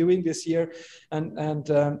will be doing this year.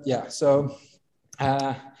 So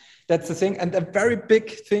that's the thing. And a very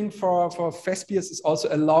big thing for fest beers is also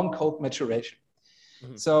a long cold maturation.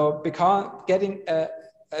 Mm-hmm. So because getting a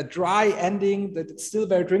dry ending that it's still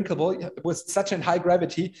very drinkable with such a high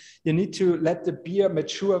gravity, you need to let the beer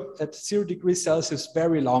mature at 0 degrees Celsius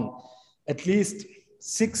very long, at least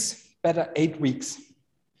 6, better 8 weeks.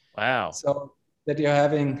 Wow. So that you're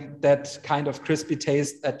having that kind of crispy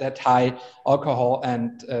taste at that high alcohol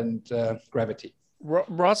and gravity.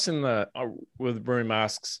 Ross in the with room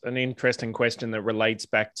asks an interesting question that relates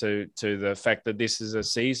back to the fact that this is a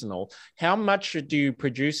seasonal. How much do you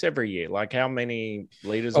produce every year? Like how many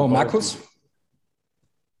liters? Oh, Markus?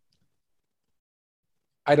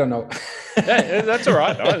 I don't know. Yeah, that's all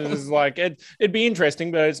right. It's like it'd be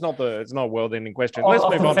interesting, but it's not a world-ending question. Let's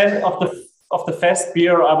move on. Of the fest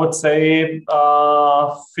beer, I would say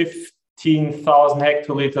 15,000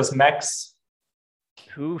 hectoliters max.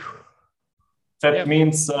 Ooh. That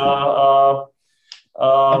means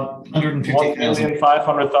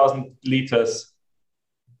 1,500,000 liters.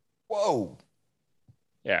 Whoa.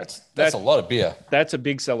 Yeah. That's a lot of beer. That's a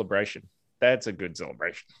big celebration. That's a good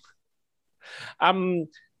celebration.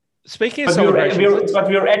 Speaking of celebrations... But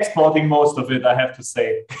we're exporting most of it, I have to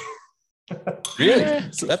say. Really?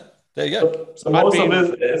 There you go. So most of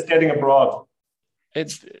it is getting abroad.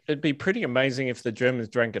 It'd be pretty amazing if the Germans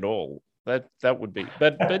drank it all. That would be.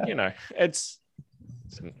 But it's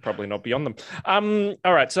probably not beyond them.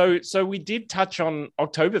 All right. So we did touch on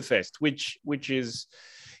Oktoberfest, which is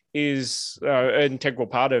is an integral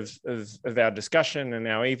part of our discussion and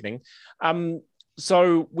our evening.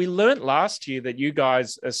 So we learnt last year that you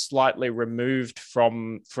guys are slightly removed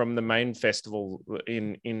from the main festival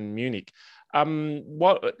in Munich.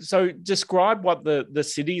 So describe what the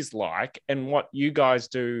city's like and what you guys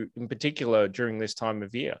do in particular during this time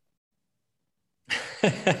of year.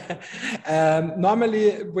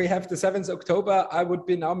 Normally we have the 7th October. I would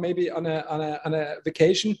be now maybe on a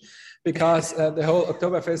vacation because the whole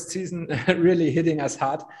Oktoberfest season really hitting us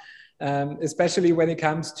hard. Especially when it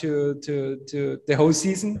comes to the whole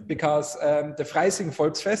season, because the Freising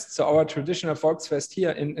Volksfest, so our traditional Volksfest here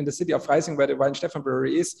in the city of Freising, where the Weihenstephan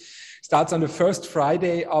brewery is, starts on the first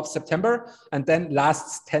Friday of September and then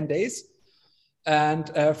lasts 10 days. And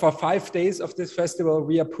for 5 days of this festival,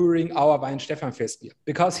 we are pouring our Weihenstephan Fest beer.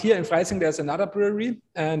 Because here in Freising, there's another brewery,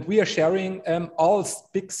 and we are sharing all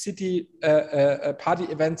big city party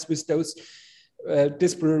events with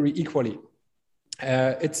this brewery equally.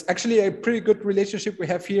 It's actually a pretty good relationship we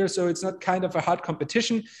have here, so it's not kind of a hard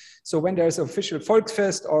competition. So when there's official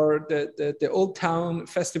Volksfest or the Old Town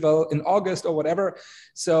Festival in August or whatever,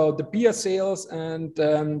 so the beer sales and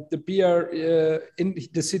the beer in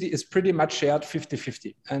the city is pretty much shared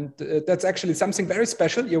 50-50. And that's actually something very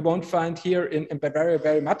special you won't find here in Bavaria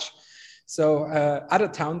very much. So other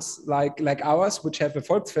towns like ours, which have a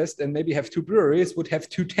Volksfest and maybe have 2 breweries, would have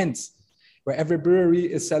 2 tents, where every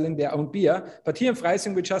brewery is selling their own beer. But here in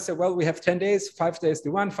Freising, we just say, well, we have 10 days, 5 days the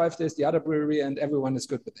one, 5 days the other brewery, and everyone is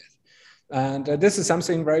good with it. And this is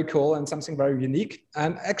something very cool and something very unique.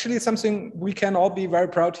 And actually something we can all be very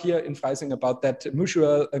proud here in Freising about, that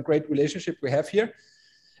mutual great relationship we have here.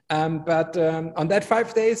 But on that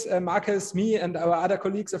 5 days, Marcus, me, and our other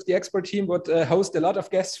colleagues of the expert team would host a lot of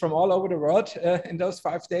guests from all over the world in those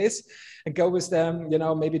 5 days and go with them,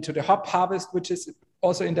 maybe to the hop harvest, which is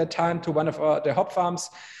also in that time, to one of the hop farms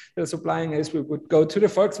they're supplying us. We would go to the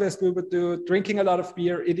Volksfest. We would do drinking a lot of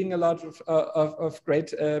beer, eating a lot of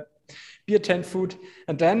great beer tent food.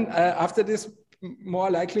 And then after this, more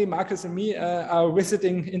likely, Marcus and me are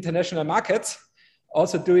visiting international markets,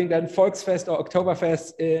 also doing then Volksfest or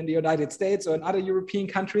Oktoberfest in the United States or in other European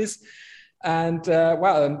countries. And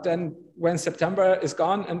and then when September is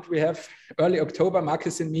gone and we have early October,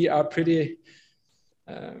 Marcus and me are pretty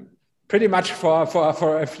much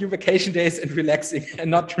for a few vacation days and relaxing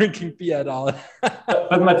and not drinking beer at all.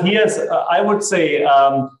 But Matthias, I would say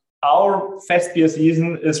our fest beer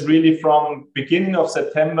season is really from beginning of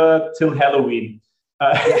September till Halloween.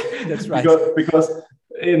 That's right. because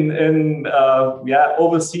in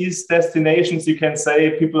overseas destinations, you can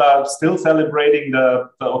say people are still celebrating the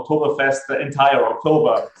Oktoberfest the entire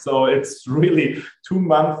October. So it's really 2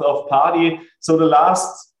 months of party. So the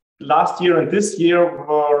last year and this year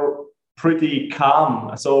were pretty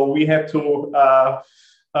calm. So we had to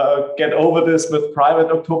get over this with private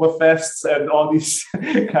Oktoberfests and all these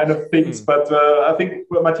kind of things. But I think,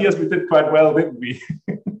 Matthias, we did quite well, didn't we?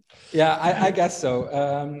 Yeah, I guess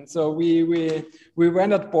so. So we were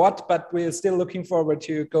not bored, but we're still looking forward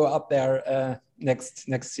to go out there next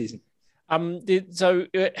season. So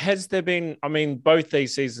has there been, both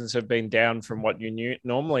these seasons have been down from what you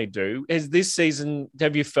normally do. Has this season,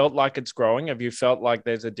 have you felt like it's growing? Have you felt like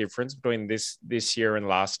there's a difference between this year and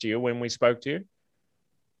last year when we spoke to you?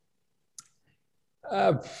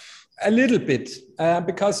 A little bit,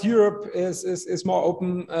 because Europe is more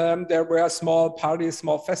open. There were small parties,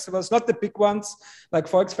 small festivals, not the big ones like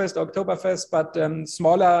Volksfest, Oktoberfest, but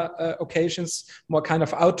smaller occasions, more kind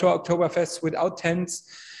of outdoor Oktoberfests without tents.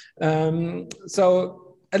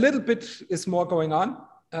 So a little bit is more going on,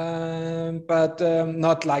 but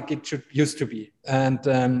not like it used to be.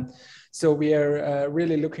 And so we are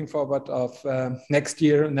really looking forward of next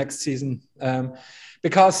season,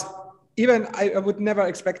 because even I would never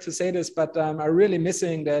expect to say this, but I'm really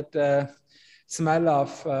missing that smell of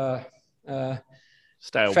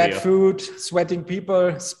stale fat beer. food, sweating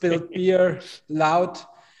people, spilled beer, loud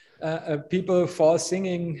people fall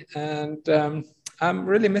singing, and I'm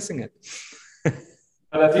really missing it.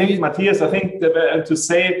 But I think, Matthias, to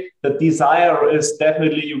say the desire is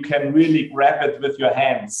definitely you can really grab it with your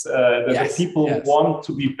hands. The people want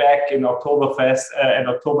to be back in Oktoberfest and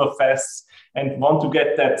Oktoberfests and want to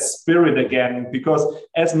get that spirit again. Because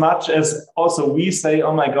as much as also we say,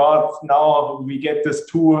 oh my God, now we get this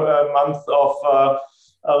 2 months of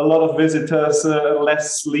a lot of visitors,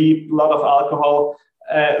 less sleep, a lot of alcohol.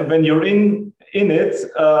 When you're in it,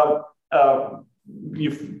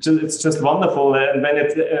 it's just wonderful, and when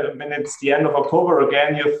it's the end of October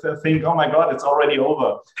again, you think, oh my God, it's already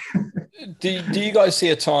over. Do you guys see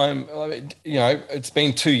a time, I mean, you know, it's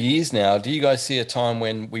been 2 years now. Do you guys see a time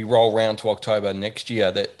when we roll around to October next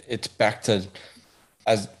year that it's back to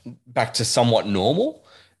somewhat normal?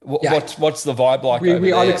 Yeah. What's the vibe like over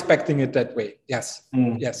we are there? expecting it that way. Yes.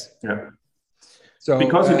 Yes. Yeah. So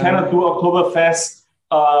Because you cannot do Oktoberfest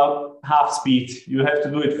half speed. You have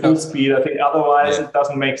to do it full speed. I think otherwise it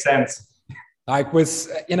doesn't make sense. Like with,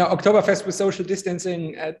 Oktoberfest with social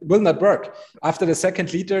distancing will not work. After the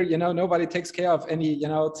second liter, nobody takes care of any,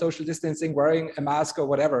 social distancing, wearing a mask or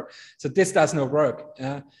whatever. So this does not work.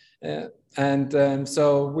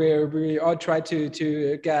 So we all try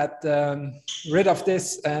to get rid of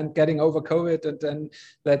this and getting over COVID, and then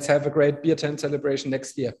let's have a great beer tent celebration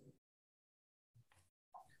next year.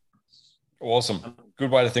 Awesome.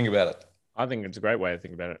 Good way to think about it. I think it's a great way to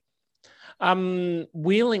think about it.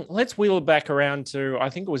 Let's wheel it back around to, I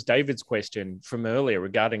think it was David's question from earlier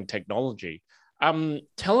regarding technology.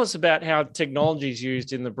 Tell us about how technology is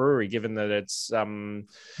used in the brewery, given that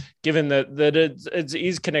it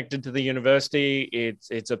is connected to the university.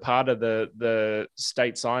 It's a part of the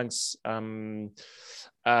state science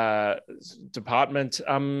department.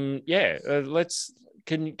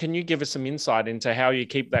 Can you give us some insight into how you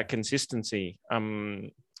keep that consistency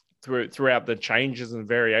throughout the changes and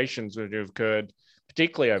variations that have occurred,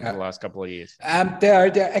 particularly over the last couple of years? There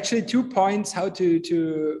are actually 2 points how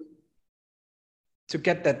to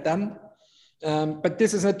get that done. But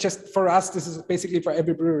this is not just for us, this is basically for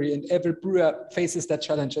every brewery, and every brewer faces that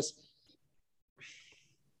challenges.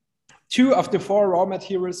 2 of the 4 raw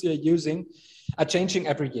materials you're using are changing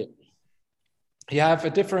every year. You have a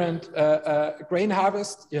different grain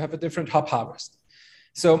harvest, you have a different hop harvest.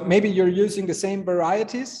 So maybe you're using the same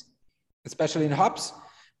varieties, especially in hops,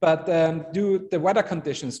 but do the weather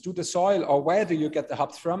conditions, do the soil, or where do you get the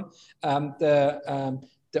hops from,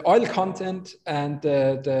 the oil content and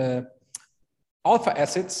the alpha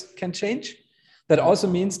acids can change. That also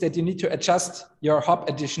means that you need to adjust your hop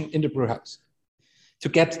addition in the brew house to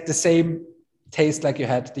get the same taste like you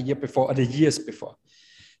had the year before or the years before.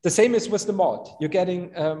 The same is with the malt. You're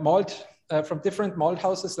getting malt from different malt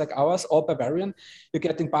houses like ours, all Bavarian. You're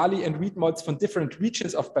getting barley and wheat malts from different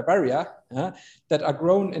regions of Bavaria that are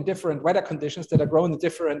grown in different weather conditions, that are grown in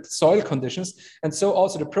different soil conditions. And so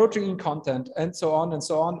also the protein content and so on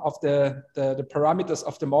of the parameters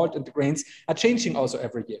of the malt and the grains are changing also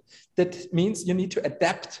every year. That means you need to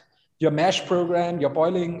adapt your mash program, your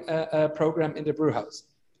boiling program in the brew house.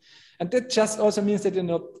 And that just also means that you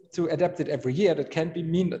not to adapt it every year. That can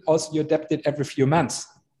mean that also you adapt it every few months.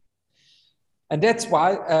 And that's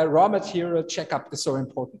why raw material checkup is so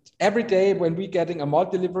important. Every day when we're getting a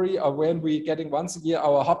malt delivery, or when we're getting once a year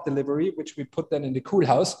our hop delivery, which we put then in the cool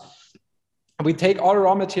house, we take all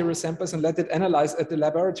raw material samples and let it analyze at the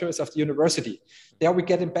laboratories of the university. There we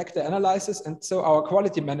get back the analysis. And so our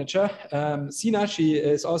quality manager, Sina, she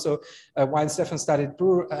is also a Weihenstephan studied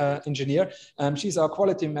brew engineer. She's our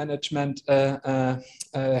quality management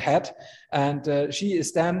head. And she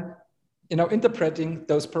is then interpreting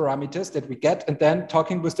those parameters that we get, and then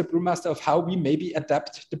talking with the brewmaster of how we maybe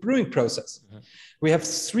adapt the brewing process. Mm-hmm. We have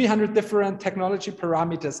 300 different technology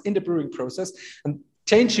parameters in the brewing process, and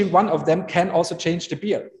changing one of them can also change the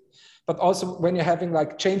beer. But also when you're having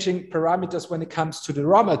like changing parameters when it comes to the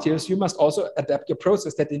raw materials, you must also adapt your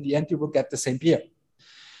process that in the end you will get the same beer.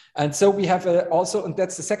 And so we have also, and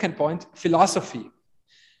that's the second point, philosophy.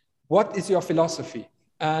 What is your philosophy?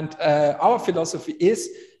 And our philosophy is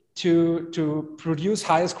to produce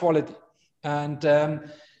highest quality. And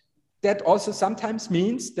that also sometimes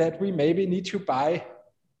means that we maybe need to buy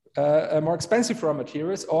more expensive raw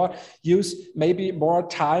materials, or use maybe more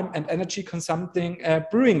time and energy consuming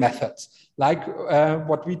brewing methods. Like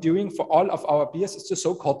what we're doing for all of our beers is the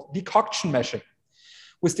so-called decoction mashing.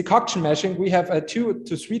 With decoction mashing, we have a 2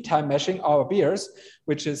 to 3 time mashing our beers,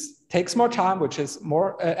 which takes more time, which is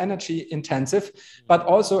more energy intensive, but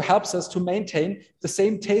also helps us to maintain the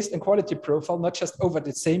same taste and quality profile, not just over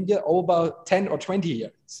the same year, over 10 or 20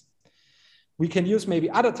 years. We can use maybe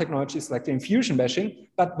other technologies like the infusion mashing,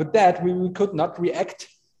 but with that, we could not react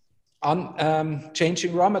on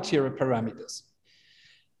changing raw material parameters.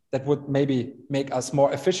 That would maybe make us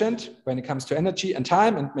more efficient when it comes to energy and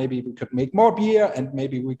time, and maybe we could make more beer, and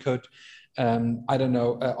maybe we could,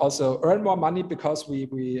 also earn more money because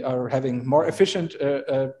we are having more efficient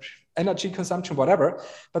energy consumption, whatever.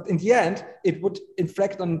 But in the end, it would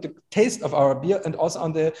inflect on the taste of our beer and also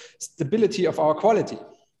on the stability of our quality.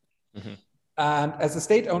 Mm-hmm. And as a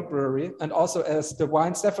state-owned brewery, and also as the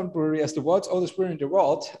Weihenstephan brewery, as the world's oldest brewery in the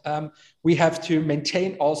world, we have to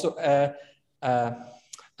maintain also a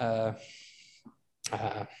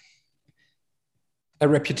a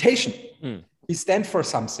reputation. We stand for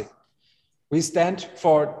something. We stand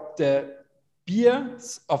for the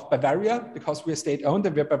beers of Bavaria because we're state-owned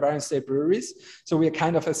and we're Bavarian state breweries. So we're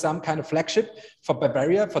kind of some kind of flagship for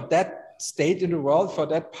Bavaria, for that state in the world, for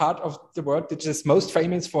that part of the world that is most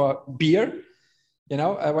famous for beer. You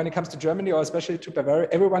know, when it comes to Germany or especially to Bavaria,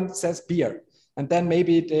 everyone says beer. And then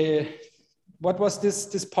maybe what was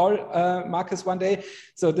this poll, Marcus, one day?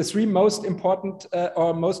 So the three most important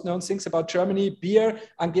or most known things about Germany: beer,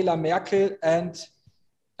 Angela Merkel, and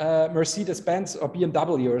Mercedes-Benz or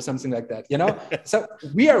BMW or something like that, you know? So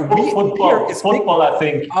football, I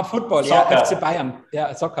think. Football, soccer. Yeah, FC Bayern.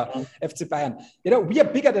 Yeah, soccer, FC Bayern. You know, we are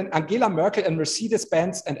bigger than Angela Merkel and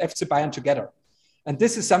Mercedes-Benz and FC Bayern together. And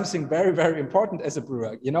this is something very, very important as a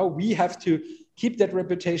brewer. You know, we have to keep that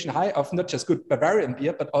reputation high of not just good Bavarian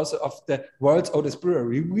beer, but also of the world's oldest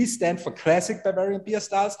brewery. We stand for classic Bavarian beer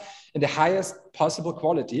styles in the highest possible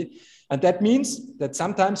quality. And that means that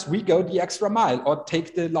sometimes we go the extra mile or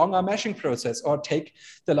take the longer mashing process or take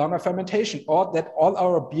the longer fermentation, or that all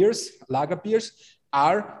our beers, lager beers,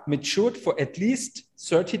 are matured for at least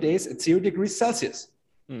 30 days at 0 degrees Celsius,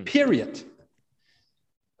 period.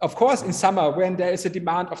 Of course, in summer, when there is a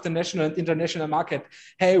demand of the national and international market,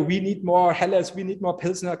 hey, we need more Helles, we need more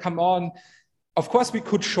Pilsner, come on. Of course, we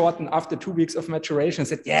could shorten after 2 weeks of maturation and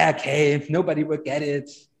say, yeah, okay, nobody will get it.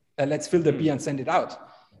 Let's fill the beer and send it out.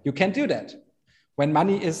 You can't do that when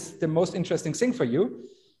money is the most interesting thing for you.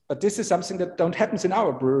 But this is something that don't happens in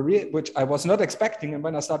our brewery, which I was not expecting. And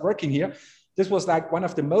when I started working here, this was like one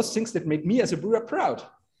of the most things that made me as a brewer proud,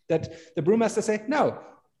 that the brewmaster say, no,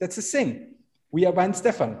 that's the thing. We are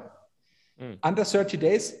Weihenstephan. Under 30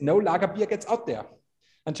 days, no lager beer gets out there.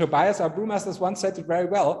 And Tobias, our brewmaster, once said it very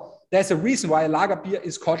well. There's a reason why a lager beer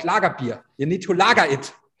is called lager beer. You need to lager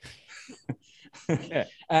it.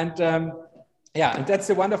 And that's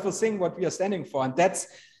the wonderful thing what we are standing for. And that's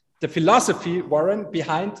the philosophy, Warren,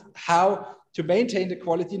 behind how to maintain the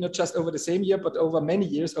quality, not just over the same year, but over many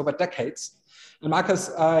years, over decades. And Marcus,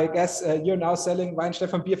 I guess you're now selling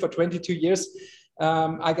Weihenstephan beer for 22 years.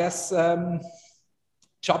 I guess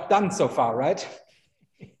job done so far, right?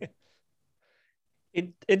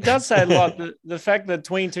 It does say a lot. The fact that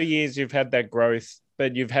 22 years you've had that growth,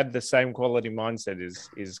 but you've had the same quality mindset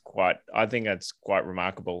is quite, I think that's quite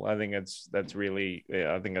remarkable. I think that's really,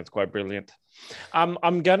 I think that's quite brilliant.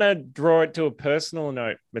 I'm gonna draw it to a personal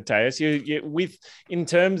note, Matthias. You with in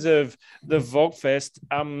terms of the Volksfest,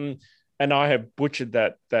 and I have butchered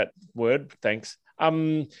that word. Thanks.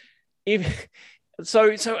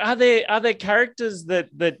 So are there characters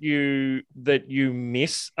that you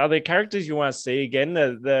miss? Are there characters you want to see again?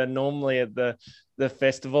 The normally at the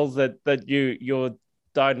festivals that you're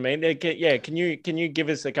dying to meet? Can you give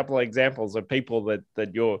us a couple of examples of people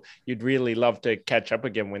that you'd really love to catch up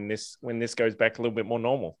again when this goes back a little bit more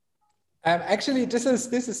normal? Actually, this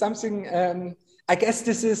is something. I guess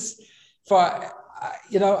this is for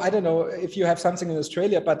I don't know if you have something in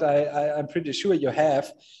Australia, but I'm pretty sure you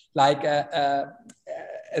have, like a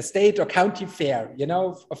state or county fair,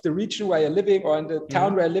 of the region where you're living or in the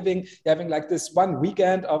town where you're living. You're having like this one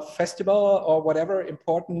weekend of festival or whatever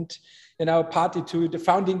important, party to the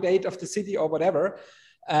founding date of the city or whatever.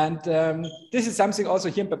 And this is something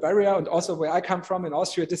also here in Bavaria and also where I come from in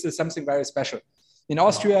Austria. This is something very special. In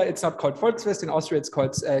Austria, it's not called Volksfest. In Austria, it's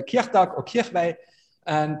called Kirchtag or Kirchweih.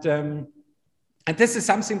 And this is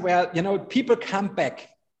something where, people come back.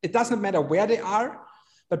 It doesn't matter where they are,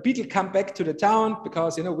 but people come back to the town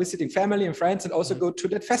because, visiting family and friends and also go to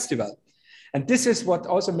that festival. And this is what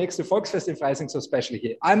also makes the Volksfest in Freising so special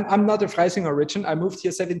here. I'm not a Freising origin. I moved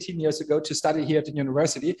here 17 years ago to study here at the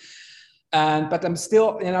university. But I'm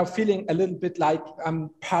still, feeling a little bit like I'm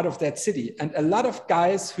part of that city. And a lot of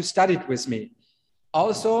guys who studied with me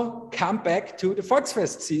also come back to the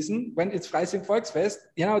Volksfest season when it's Freising Volksfest.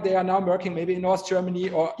 They are now working maybe in North Germany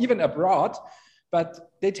or even abroad,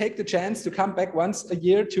 but they take the chance to come back once a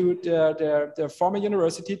year to their former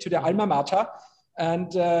university, to their alma mater,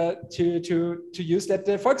 and to use that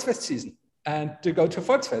the Volksfest season and to go to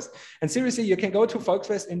Volksfest. And seriously, you can go to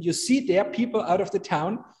Volksfest and you see there people out of the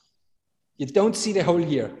town. You don't see the whole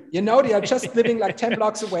year. They are just living like 10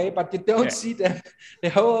 blocks away, but you don't see them the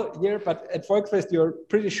whole year. But at Volksfest, you're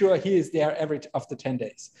pretty sure he is there every of the 10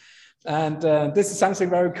 days. And this is something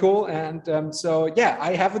very cool. And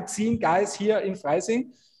I haven't seen guys here in Freising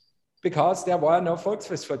because there were no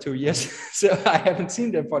Volksfest for 2 years. So I haven't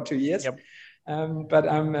seen them for 2 years. Yep. But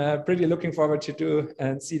I'm pretty looking forward to do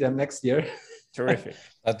and see them next year. Terrific.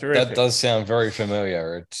 That does sound very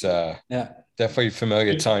familiar. It's definitely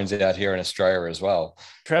familiar tones out here in Australia as well.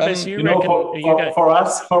 Travis, you reckon? For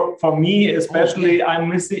us, for me especially,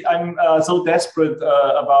 I'm so desperate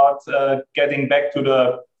about getting back to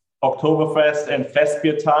the Oktoberfest and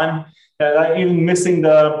Festbier time that I'm even missing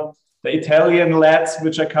the Italian lads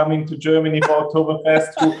which are coming to Germany for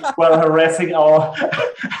Oktoberfest who are harassing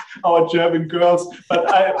our German girls, but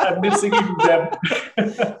I'm missing even them.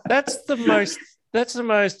 That's the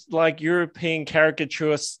most like European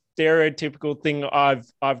caricature stereotypical thing I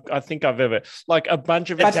think I've ever, like, a bunch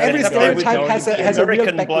of but every stereotype has a real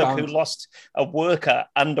American bloke background. who lost a worker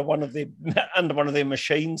under one of their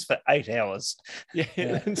machines for 8 hours.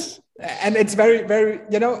 Yeah. And it's very, very,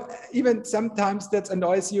 even sometimes that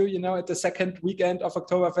annoys you, at the second weekend of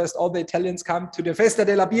Oktoberfest, all the Italians come to the Festa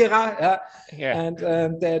della Birra, and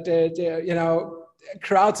the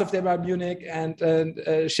crowds of them are Munich and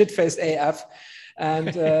shit-faced AF.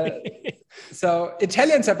 And so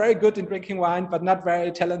Italians are very good in drinking wine, but not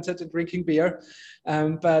very talented in drinking beer.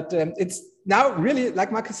 But it's now really,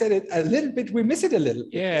 like Marcus said, it a little bit, we miss it a little.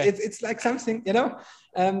 Yeah. It's like something,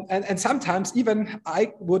 and sometimes even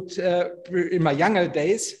I would, in my younger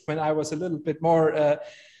days, when I was a little bit more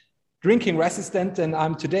drinking resistant than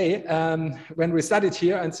I'm today, when we studied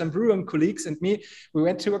here, and some brewing colleagues and me, we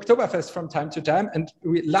went to Oktoberfest from time to time, and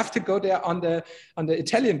we love to go there on the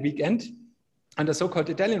Italian weekend, on the so-called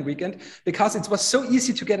Italian weekend, because it was so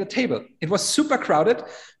easy to get a table. It was super crowded,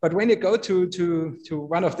 but when you go to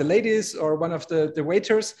one of the ladies or one of the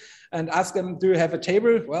waiters and ask them, do you have a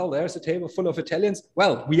table? Well, there's a table full of Italians.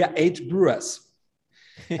 Well, we are 8 brewers.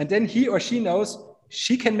 And then he or she knows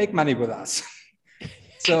she can make money with us.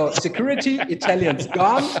 So security, Italians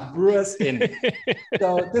gone, brewers in.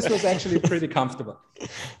 So this was actually pretty comfortable.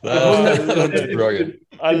 That's brilliant.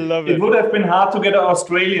 I love it. It would have been hard to get an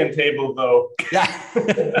Australian table, though. Yeah,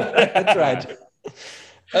 that's right.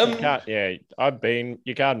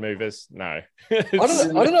 You can't move us. No. I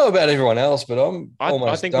don't know about everyone else, but I'm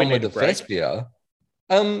almost I think done we with need the a break. Festbier.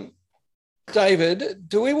 David,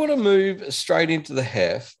 do we want to move straight into the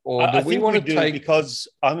hef, or do we want to take? Because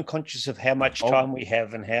I'm conscious of how much time we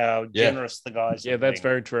have and how generous the guys. Yeah, that's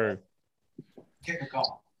very true.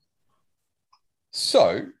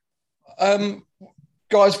 So,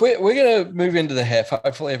 guys, we're going to move into the hef.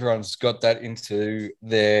 Hopefully, everyone's got that into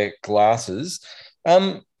their glasses.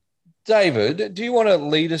 David, do you want to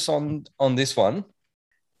lead us on this one?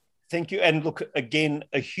 Thank you. And look, again,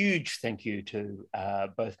 a huge thank you to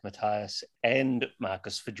both Matthias and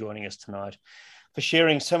Marcus for joining us tonight, for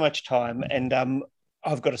sharing so much time. And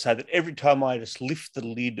I've got to say that every time I just lift the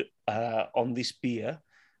lid on this beer,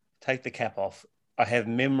 take the cap off, I have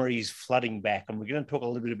memories flooding back. And we're going to talk a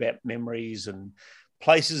little bit about memories and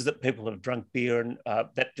places that people have drunk beer, and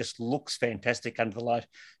that just looks fantastic under the light.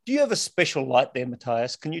 Do you have a special light there,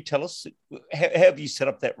 Matthias? Can you tell us, how have you set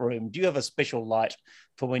up that room? Do you have a special light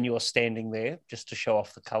for when you're standing there, just to show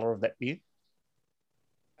off the colour of that beer?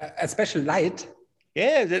 A special light?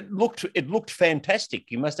 Yeah, it looked fantastic.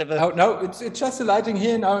 You must have a... Oh, no, it's just the lighting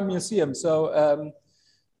here in our museum. So,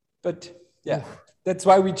 but yeah, that's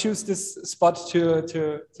why we choose this spot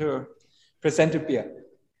to present a beer.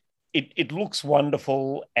 It looks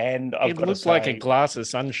wonderful, and it looked like a glass of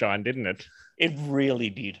sunshine, didn't it? It really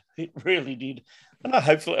did. It really did. And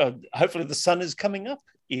hopefully the sun is coming up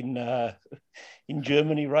in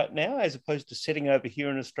Germany right now, as opposed to setting over here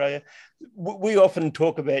in Australia. We often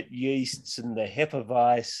talk about yeasts and the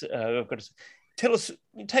Hefeweiss. I've got to tell us,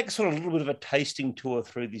 take sort of a little bit of a tasting tour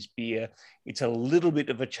through this beer. It's a little bit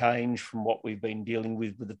of a change from what we've been dealing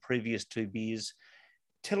with the previous 2 beers.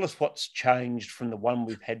 Tell us what's changed from the one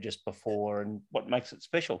we've had just before and what makes it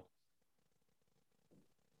special.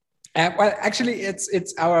 Well, actually,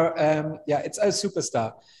 it's our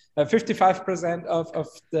superstar. 55% of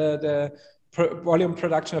the volume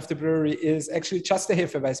production of the brewery is actually just a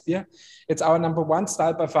Hefeweiss beer. It's our number 1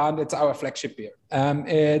 style by far, and it's our flagship beer.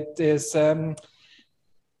 It's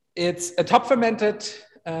a top fermented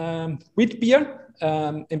wheat beer.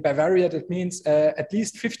 In Bavaria, that means at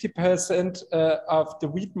least 50% of the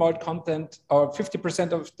wheat malt content, or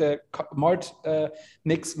 50% of the malt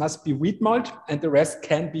mix must be wheat malt, and the rest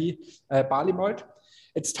can be barley malt.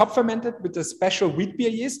 It's top fermented with a special wheat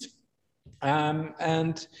beer yeast.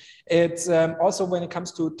 And it's also, when it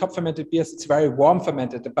comes to top fermented beers, it's very warm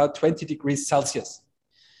fermented, about 20 degrees Celsius.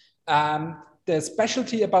 The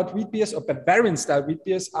specialty about wheat beers, or Bavarian style wheat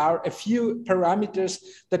beers, are a few parameters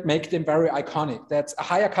that make them very iconic. That's a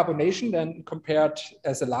higher carbonation than compared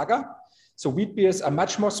as a lager. So wheat beers are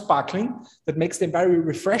much more sparkling. That makes them very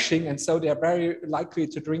refreshing. And so they are very likely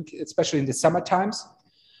to drink, especially in the summer times.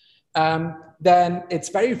 then it's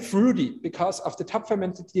very fruity because of the top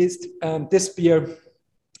fermented yeast. This beer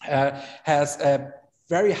has a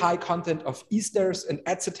very high content of esters and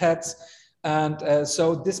acetates. And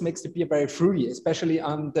so this makes the beer very fruity, especially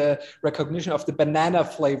on the recognition of the banana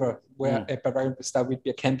flavor, where a Bavarian style wheat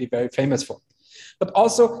beer can be very famous for. But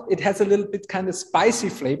also it has a little bit kind of spicy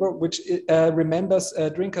flavor, which remembers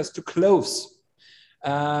drinkers to cloves.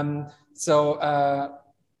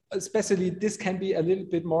 Especially this can be a little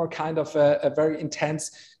bit more kind of a very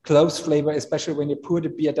intense cloves flavor, especially when you pour the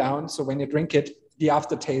beer down. So when you drink it, the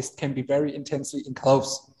aftertaste can be very intensely in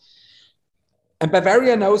cloves. And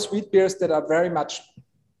Bavaria knows wheat beers that are very much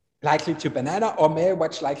likely to banana or very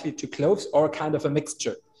much likely to cloves or kind of a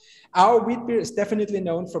mixture. Our wheat beer is definitely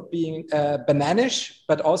known for being bananish,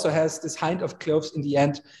 but also has this hint of cloves in the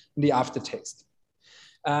end, in the aftertaste.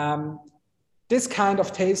 This kind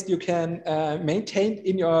of taste you can maintain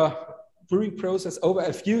in your brewing process over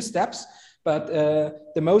a few steps, but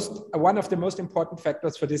one of the most important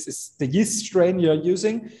factors for this is the yeast strain you're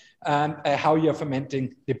using and how you're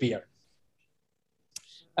fermenting the beer.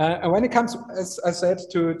 And when it comes, as I said,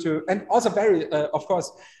 and also very, of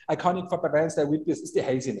course, iconic for Bavarian style wheat beers is the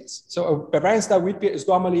haziness. So a Bavarian style wheat beer is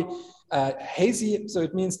normally hazy, so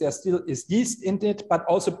it means there still is yeast in it, but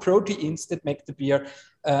also proteins that make the beer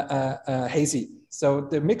hazy. So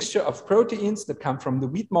the mixture of proteins that come from the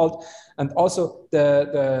wheat malt and also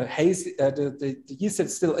the yeast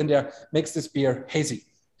that's still in there makes this beer hazy.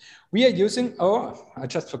 We are using, I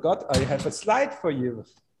just forgot, I have a slide for you.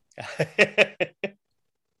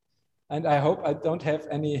 And I hope I don't have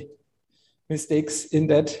any mistakes in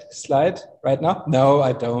that slide right now. No,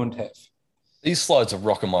 I don't have. These slides are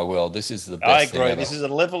rocking my world. This is the best. I agree. This is a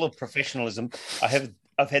level of professionalism.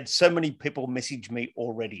 I've had so many people message me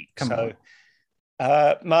already.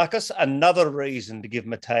 Marcus, another reason to give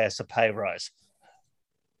Matthias a pay rise.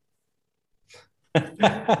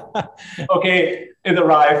 Okay, it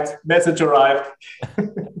arrived. Message arrived.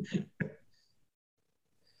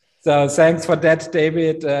 So thanks for that,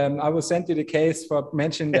 David. I will send you the case for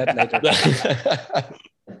mentioning that later.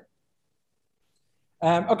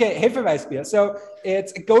 Okay, Hefeweißbier. So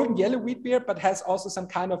it's a golden yellow wheat beer, but has also some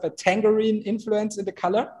kind of a tangerine influence in the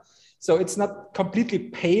color. So it's not completely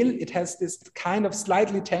pale. It has this kind of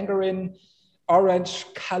slightly tangerine orange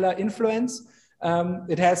color influence.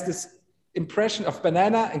 It has this impression of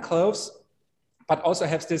banana and cloves, but also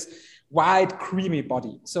has this wide, creamy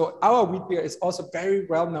body. So our wheat beer is also very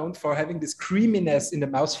well known for having this creaminess in the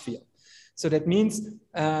mouthfeel. So that means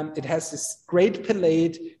it has this great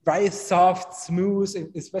palate, very soft, smooth,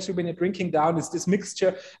 and especially when you're drinking down, it's this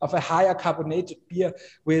mixture of a higher carbonated beer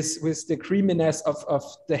with the creaminess of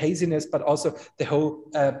the haziness, but also the whole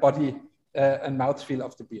body and mouthfeel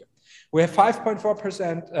of the beer. We have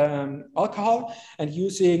 5.4% alcohol and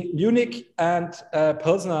using Munich and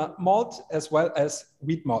Pilsner malt as well as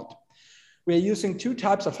wheat malt. We're using two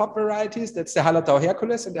types of hop varieties. That's the Hallertau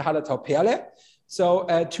Herkules and the Hallertau Perle.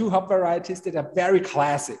 So two hop varieties that are very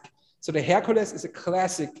classic. So the Herkules is a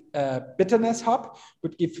classic bitterness hop,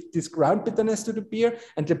 would give this ground bitterness to the beer.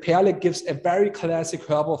 And the Perle gives a very classic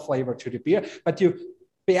herbal flavor to the beer, but you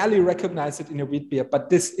barely recognize it in a wheat beer, but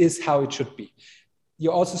this is how it should be.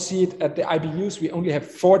 You also see it at the IBUs. We only have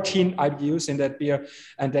 14 IBUs in that beer.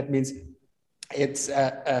 And that means it's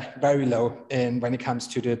very low when it comes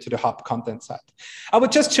to the hop content side. I will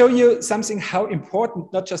just show you something how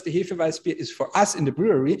important not just the Hefeweißbier is for us in the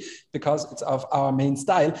brewery, because it's of our main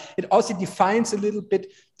style. It also defines a little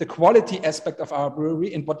bit the quality aspect of our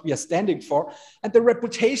brewery and what we are standing for and the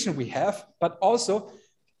reputation we have, but also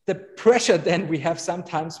the pressure then we have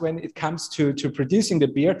sometimes when it comes to producing the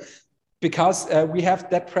beer, because we have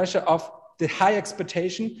that pressure of the high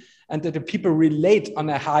expectation and that the people relate on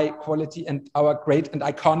a high quality and our great and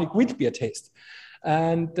iconic wheat beer taste.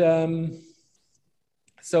 And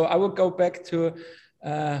so I will go back to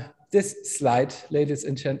this slide, ladies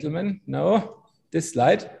and gentlemen. No, this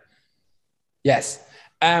slide. Yes.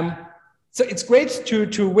 So it's great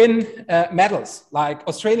to win medals, like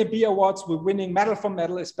Australian Beer Awards. We're winning medal for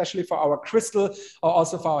medal, especially for our Crystal or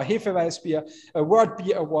also for our Hefeweißbier, World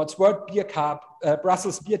Beer Awards, World Beer Cup,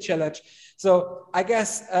 Brussels Beer Challenge. So I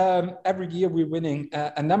guess every year we're winning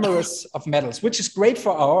a numerous of medals, which is great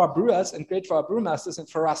for our brewers and great for our brewmasters and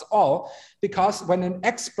for us all, because when an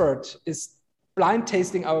expert is blind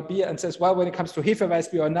tasting our beer and says, well, when it comes to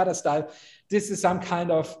Hefeweißbier or another style, this is some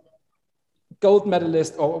kind of gold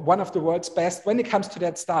medalist or one of the world's best. When it comes to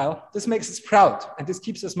that style, this makes us proud and this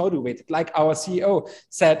keeps us motivated, like our CEO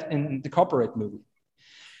said in the corporate movie.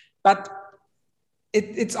 But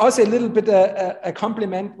it's also a little bit a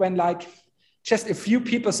compliment when, like, just a few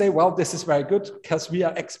people say, well, this is very good because we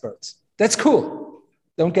are experts. That's cool.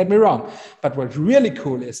 Don't get me wrong. But what really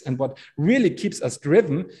cool is, and what really keeps us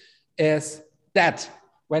driven, is that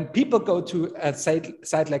when people go to a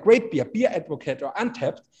site like Rate Beer, Beer Advocate, or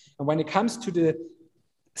Untapped, and when it comes to the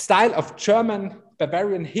style of German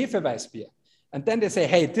Bavarian Hefeweiss beer, and then they say,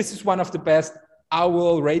 hey, this is one of the best, I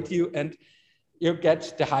will rate you, and you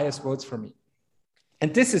get the highest votes from me.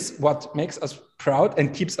 And this is what makes us proud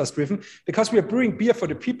and keeps us driven, because we are brewing beer for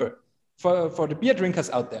the people, for the beer drinkers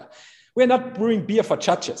out there. We're not brewing beer for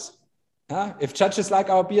judges. If judges like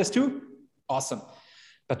our beers too, awesome.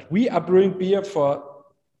 But we are brewing beer for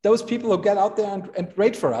those people who get out there and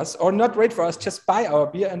rate for us, or not rate for us, just buy our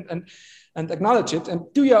beer and acknowledge it,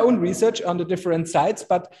 and do your own research on the different sites.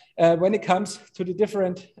 But when it comes to the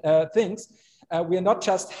different things, we are not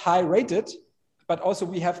just high rated, but also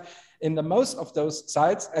we have, in the most of those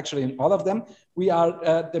sites, actually in all of them, we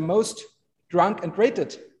are the most drunk and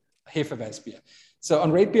rated Hefeweiss beer. So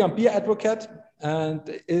on Rate Beer, on Beer Advocate,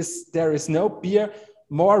 there is no beer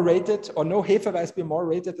more rated, or no Hefeweiss beer more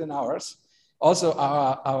rated than ours. Also,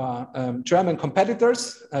 our German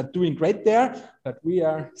competitors are doing great there, but we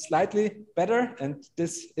are slightly better, and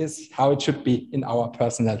this is how it should be, in our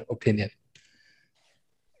personal opinion.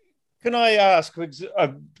 Can I ask,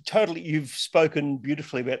 you've spoken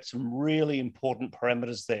beautifully about some really important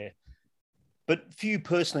parameters there, but for you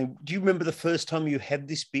personally, do you remember the first time you had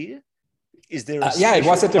this beer? Is there yeah, it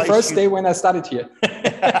was at the first day when I started here.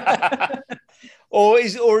 Or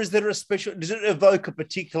is there a special, does it evoke a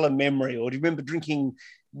particular memory, or do you remember drinking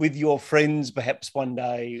with your friends perhaps one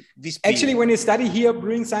day this beer? Actually, when you study here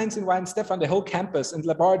brewing science in Weihenstephan, the whole campus and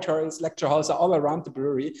laboratories, lecture halls are all around the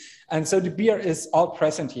brewery, and so the beer is all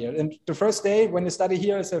present here. And the first day when you study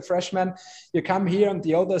here as a freshman, you come here and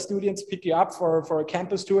the older students pick you up for a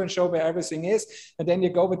campus tour and show where everything is, and then you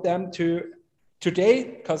go with them to today,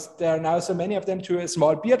 because there are now so many of them, to a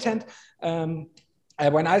small beer tent.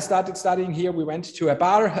 When I started studying here, we went to a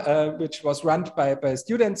bar, which was run by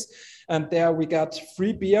students. And there we got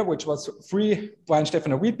free beer, which was free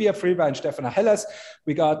Weihenstephaner wheat beer, free Weihenstephaner Helles.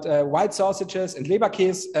 We got white sausages and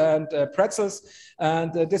Leberkäse and pretzels.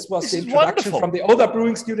 And this was the introduction from the older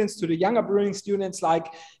brewing students to the younger brewing students, like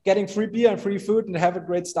getting free beer and free food and have a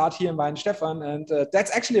great start here in Weihenstephan. And that's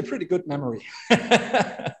actually a pretty good memory.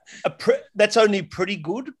 That's only pretty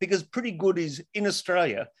good, because pretty good is, in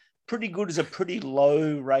Australia, pretty good is a pretty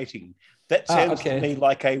low rating. That sounds to me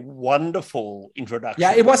like a wonderful introduction.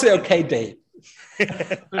 Yeah, it was an okay day.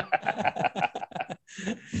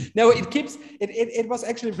 No, it was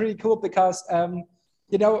actually pretty cool, because, when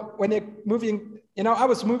you're moving, I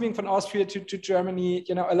was moving from Austria to Germany.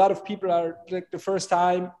 A lot of people are like the first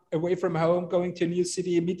time away from home, going to a new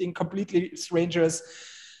city, meeting completely strangers.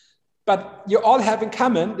 But you all have in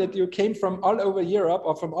common that you came from all over Europe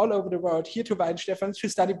or from all over the world here to Weihenstephan to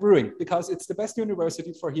study brewing, because it's the best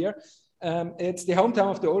university for here. It's the hometown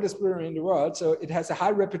of the oldest brewery in the world. So it has a high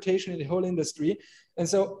reputation in the whole industry. And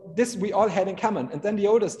so this we all had in common. And then the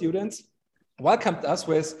older students welcomed us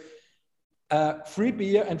with free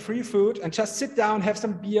beer and free food, and just sit down, have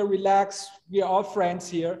some beer, relax. We are all friends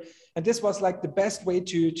here. And this was like the best way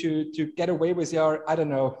to get away with your, I don't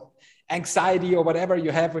know, anxiety or whatever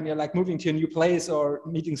you have when you're like moving to a new place or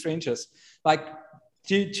meeting strangers. Like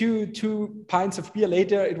two pints of beer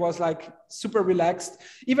later, it was like super relaxed.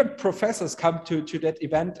 Even professors come to that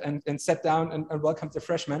event and sat down and welcomed the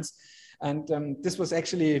freshmen. And this was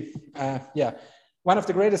actually, one of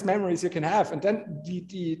the greatest memories you can have. And then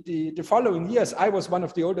the following years, I was one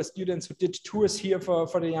of the older students who did tours here for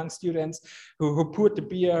the young students who poured the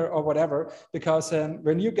beer or whatever, because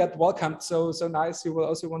when you get welcomed so nice, you will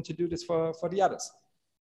also want to do this for the others.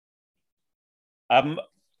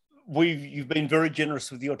 You've been very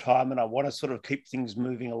generous with your time, and I want to sort of keep things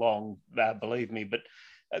moving along, believe me, but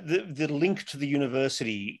the link to the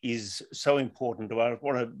university is so important. I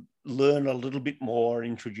want to learn a little bit more,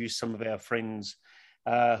 introduce some of our friends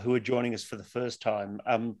who are joining us for the first time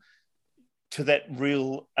to that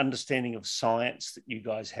real understanding of science that you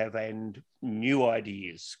guys have and new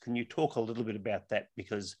ideas. Can you talk a little bit about that?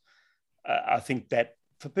 Because I think that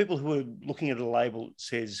for people who are looking at a label that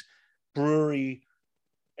says brewery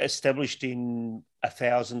established in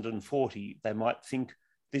 1040, they might think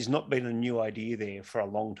there's not been a new idea there for a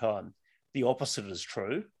long time. The opposite is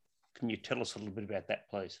true. Can you tell us a little bit about that,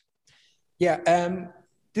 please? Yeah,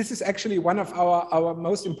 this is actually one of our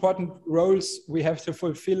most important roles we have to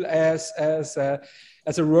fulfill as a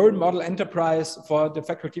role model enterprise for the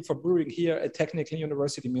Faculty for Brewing here at Technical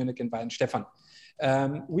University Munich in Weihenstephan.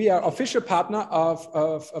 We are official partner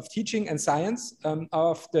of teaching and science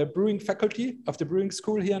of the brewing faculty of the brewing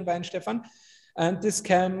school here in Weihenstephan. And this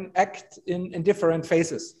can act in different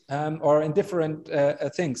phases or in different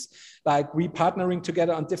things. Like we partnering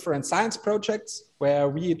together on different science projects where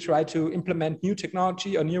we try to implement new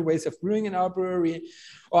technology or new ways of brewing in our brewery,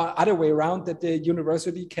 or other way around, that the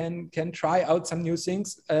university can try out some new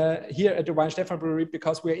things here at the Weihenstephan brewery,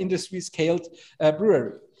 because we're industry scaled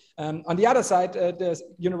brewery. On the other side, the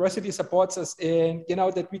university supports us in,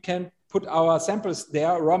 that we can put our samples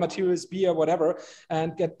there, raw materials, beer, whatever,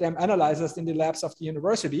 and get them analyzed in the labs of the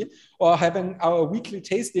university, or having our weekly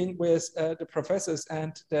tasting with the professors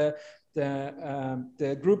and the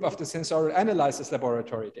group of the sensorial analysis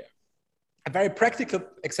laboratory there. A very practical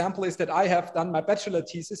example is that I have done my bachelor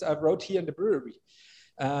thesis I wrote here in the brewery,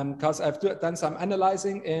 because I've done some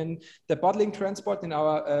analyzing in the bottling transport in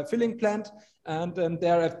our filling plant, and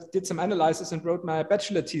there I did some analysis and wrote my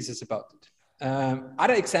bachelor thesis about it.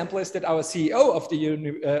 Other example is that our CEO of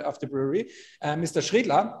the brewery, Mr.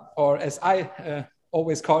 Schredler, or as I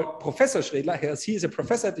always call Professor Schredler, as he is a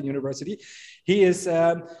professor at the university, he is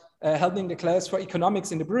helping the class for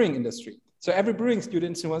economics in the brewing industry. So every brewing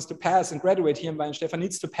student who wants to pass and graduate here in Weihenstephan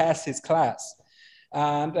needs to pass his class.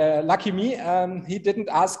 And lucky me, he didn't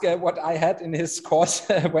ask what I had in his course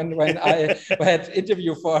when I had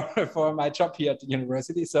interview for my job here at the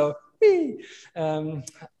university. So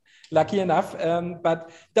lucky enough.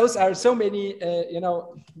 But those are so many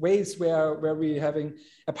ways where we're having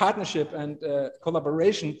a partnership and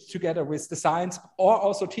collaboration together with the science or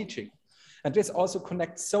also teaching. And this also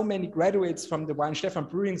connects so many graduates from the Weihenstephan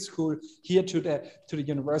Brewing School here to the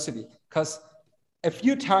university, because a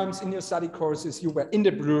few times in your study courses, you were in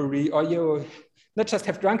the brewery, or you not just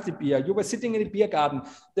have drunk the beer, you were sitting in the beer garden.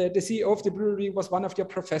 The CEO of the brewery was one of your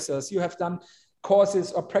professors. You have done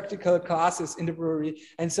courses or practical classes in the brewery.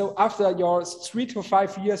 And so after your 3 to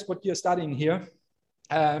 5 years, what you're studying here,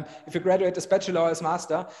 if you graduate as bachelor or as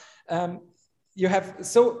master, you have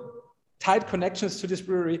so tight connections to this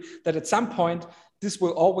brewery that at some point, this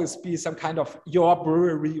will always be some kind of your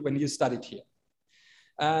brewery when you studied here.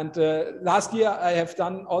 And last year, I have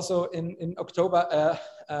done also in October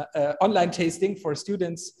online tasting for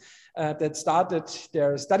students that started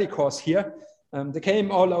their study course here. They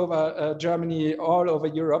came all over Germany, all over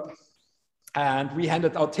Europe, and we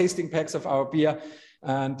handed out tasting packs of our beer.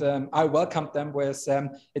 And I welcomed them with,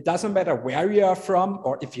 it doesn't matter where you are from,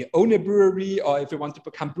 or if you own a brewery, or if you want to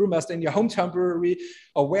become brewmaster in your hometown brewery,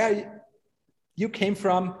 or where you came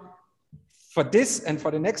from. For this and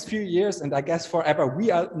for the next few years, and I guess forever,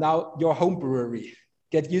 we are now your home brewery.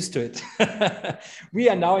 Get used to it. We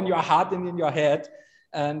are now in your heart and in your head.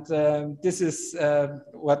 And this is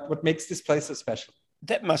what makes this place so special.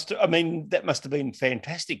 That must have been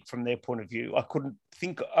fantastic from their point of view. I couldn't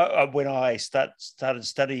think when I started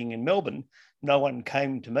studying in Melbourne, no one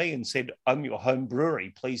came to me and said, "I'm your home brewery.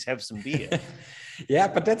 Please have some beer." Yeah,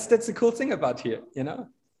 but that's the cool thing about here,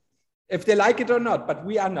 if they like it or not. But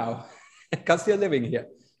we are now, because they're living here.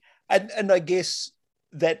 And I guess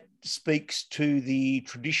that speaks to the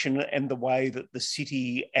tradition and the way that the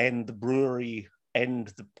city and the brewery and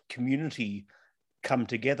the community come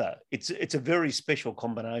together. It's a very special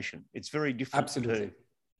combination. It's very different. Absolutely. Too.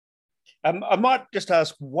 I might just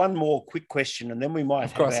ask one more quick question, and then we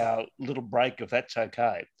might have our little break, if that's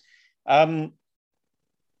okay.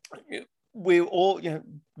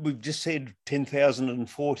 We've just said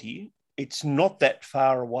 10,040. It's not that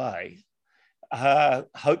far away.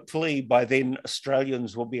 Hopefully by then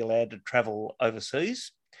Australians will be allowed to travel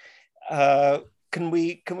overseas. Can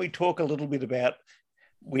we talk a little bit about,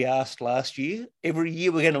 we asked last year, every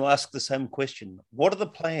year we're going to ask the same question. What are the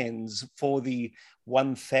plans for the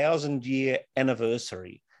 1,000-year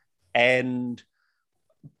anniversary? And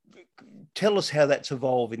tell us how that's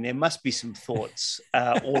evolving. There must be some thoughts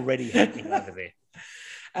already happening over there.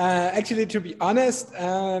 Actually, to be honest,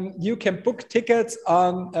 you can book tickets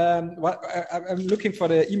on I'm looking for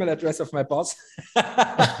the email address of my boss.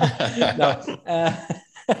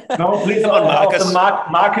 No, please, on Marcus. The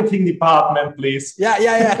marketing department, please. Yeah.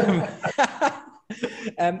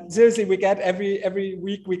 Seriously, we get every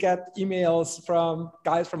week we get emails from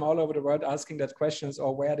guys from all over the world asking that questions,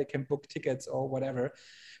 or where they can book tickets or whatever.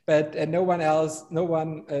 But no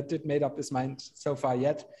one did made up his mind so far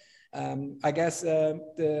yet. I guess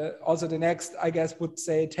the next, I guess, would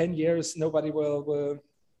say 10 years, nobody will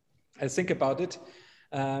think about it.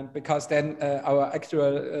 Because then our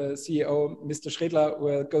actual CEO, Mr. Schredler,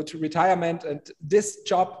 will go to retirement, and this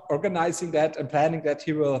job, organizing that and planning that,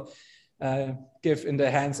 he will give in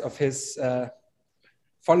the hands of his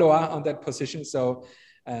follower on that position. So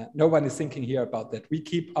no one is thinking here about that. We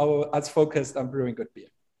keep us focused on brewing good beer.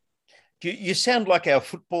 You sound like our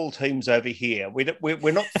football teams over here.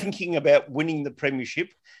 We're not thinking about winning the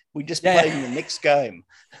premiership. We're just playing the next game.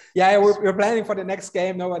 Yeah, we're planning for the next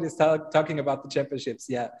game. Nobody's talking about the championships.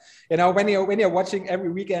 Yeah, when you're watching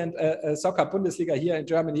every weekend soccer Bundesliga here in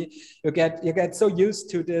Germany, you get so used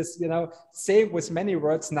to this. Say with many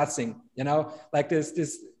words, nothing. Like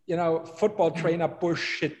this football trainer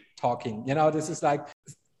bullshit talking. This is like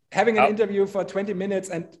having an interview for 20 minutes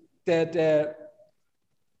and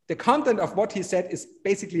the content of what he said is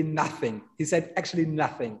basically nothing. He said actually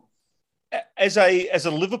nothing. As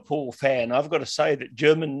a Liverpool fan, I've got to say that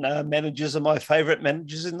German managers are my favourite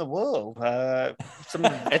managers in the world.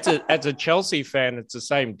 As a Chelsea fan, it's the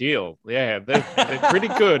same deal. Yeah, they're pretty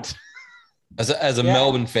good. As a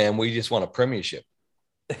Melbourne fan, we just want a premiership.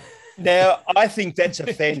 Now, I think that's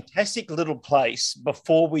a fantastic little place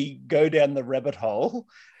before we go down the rabbit hole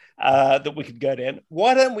that we could go down.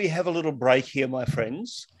 Why don't we have a little break here, my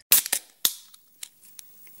friends?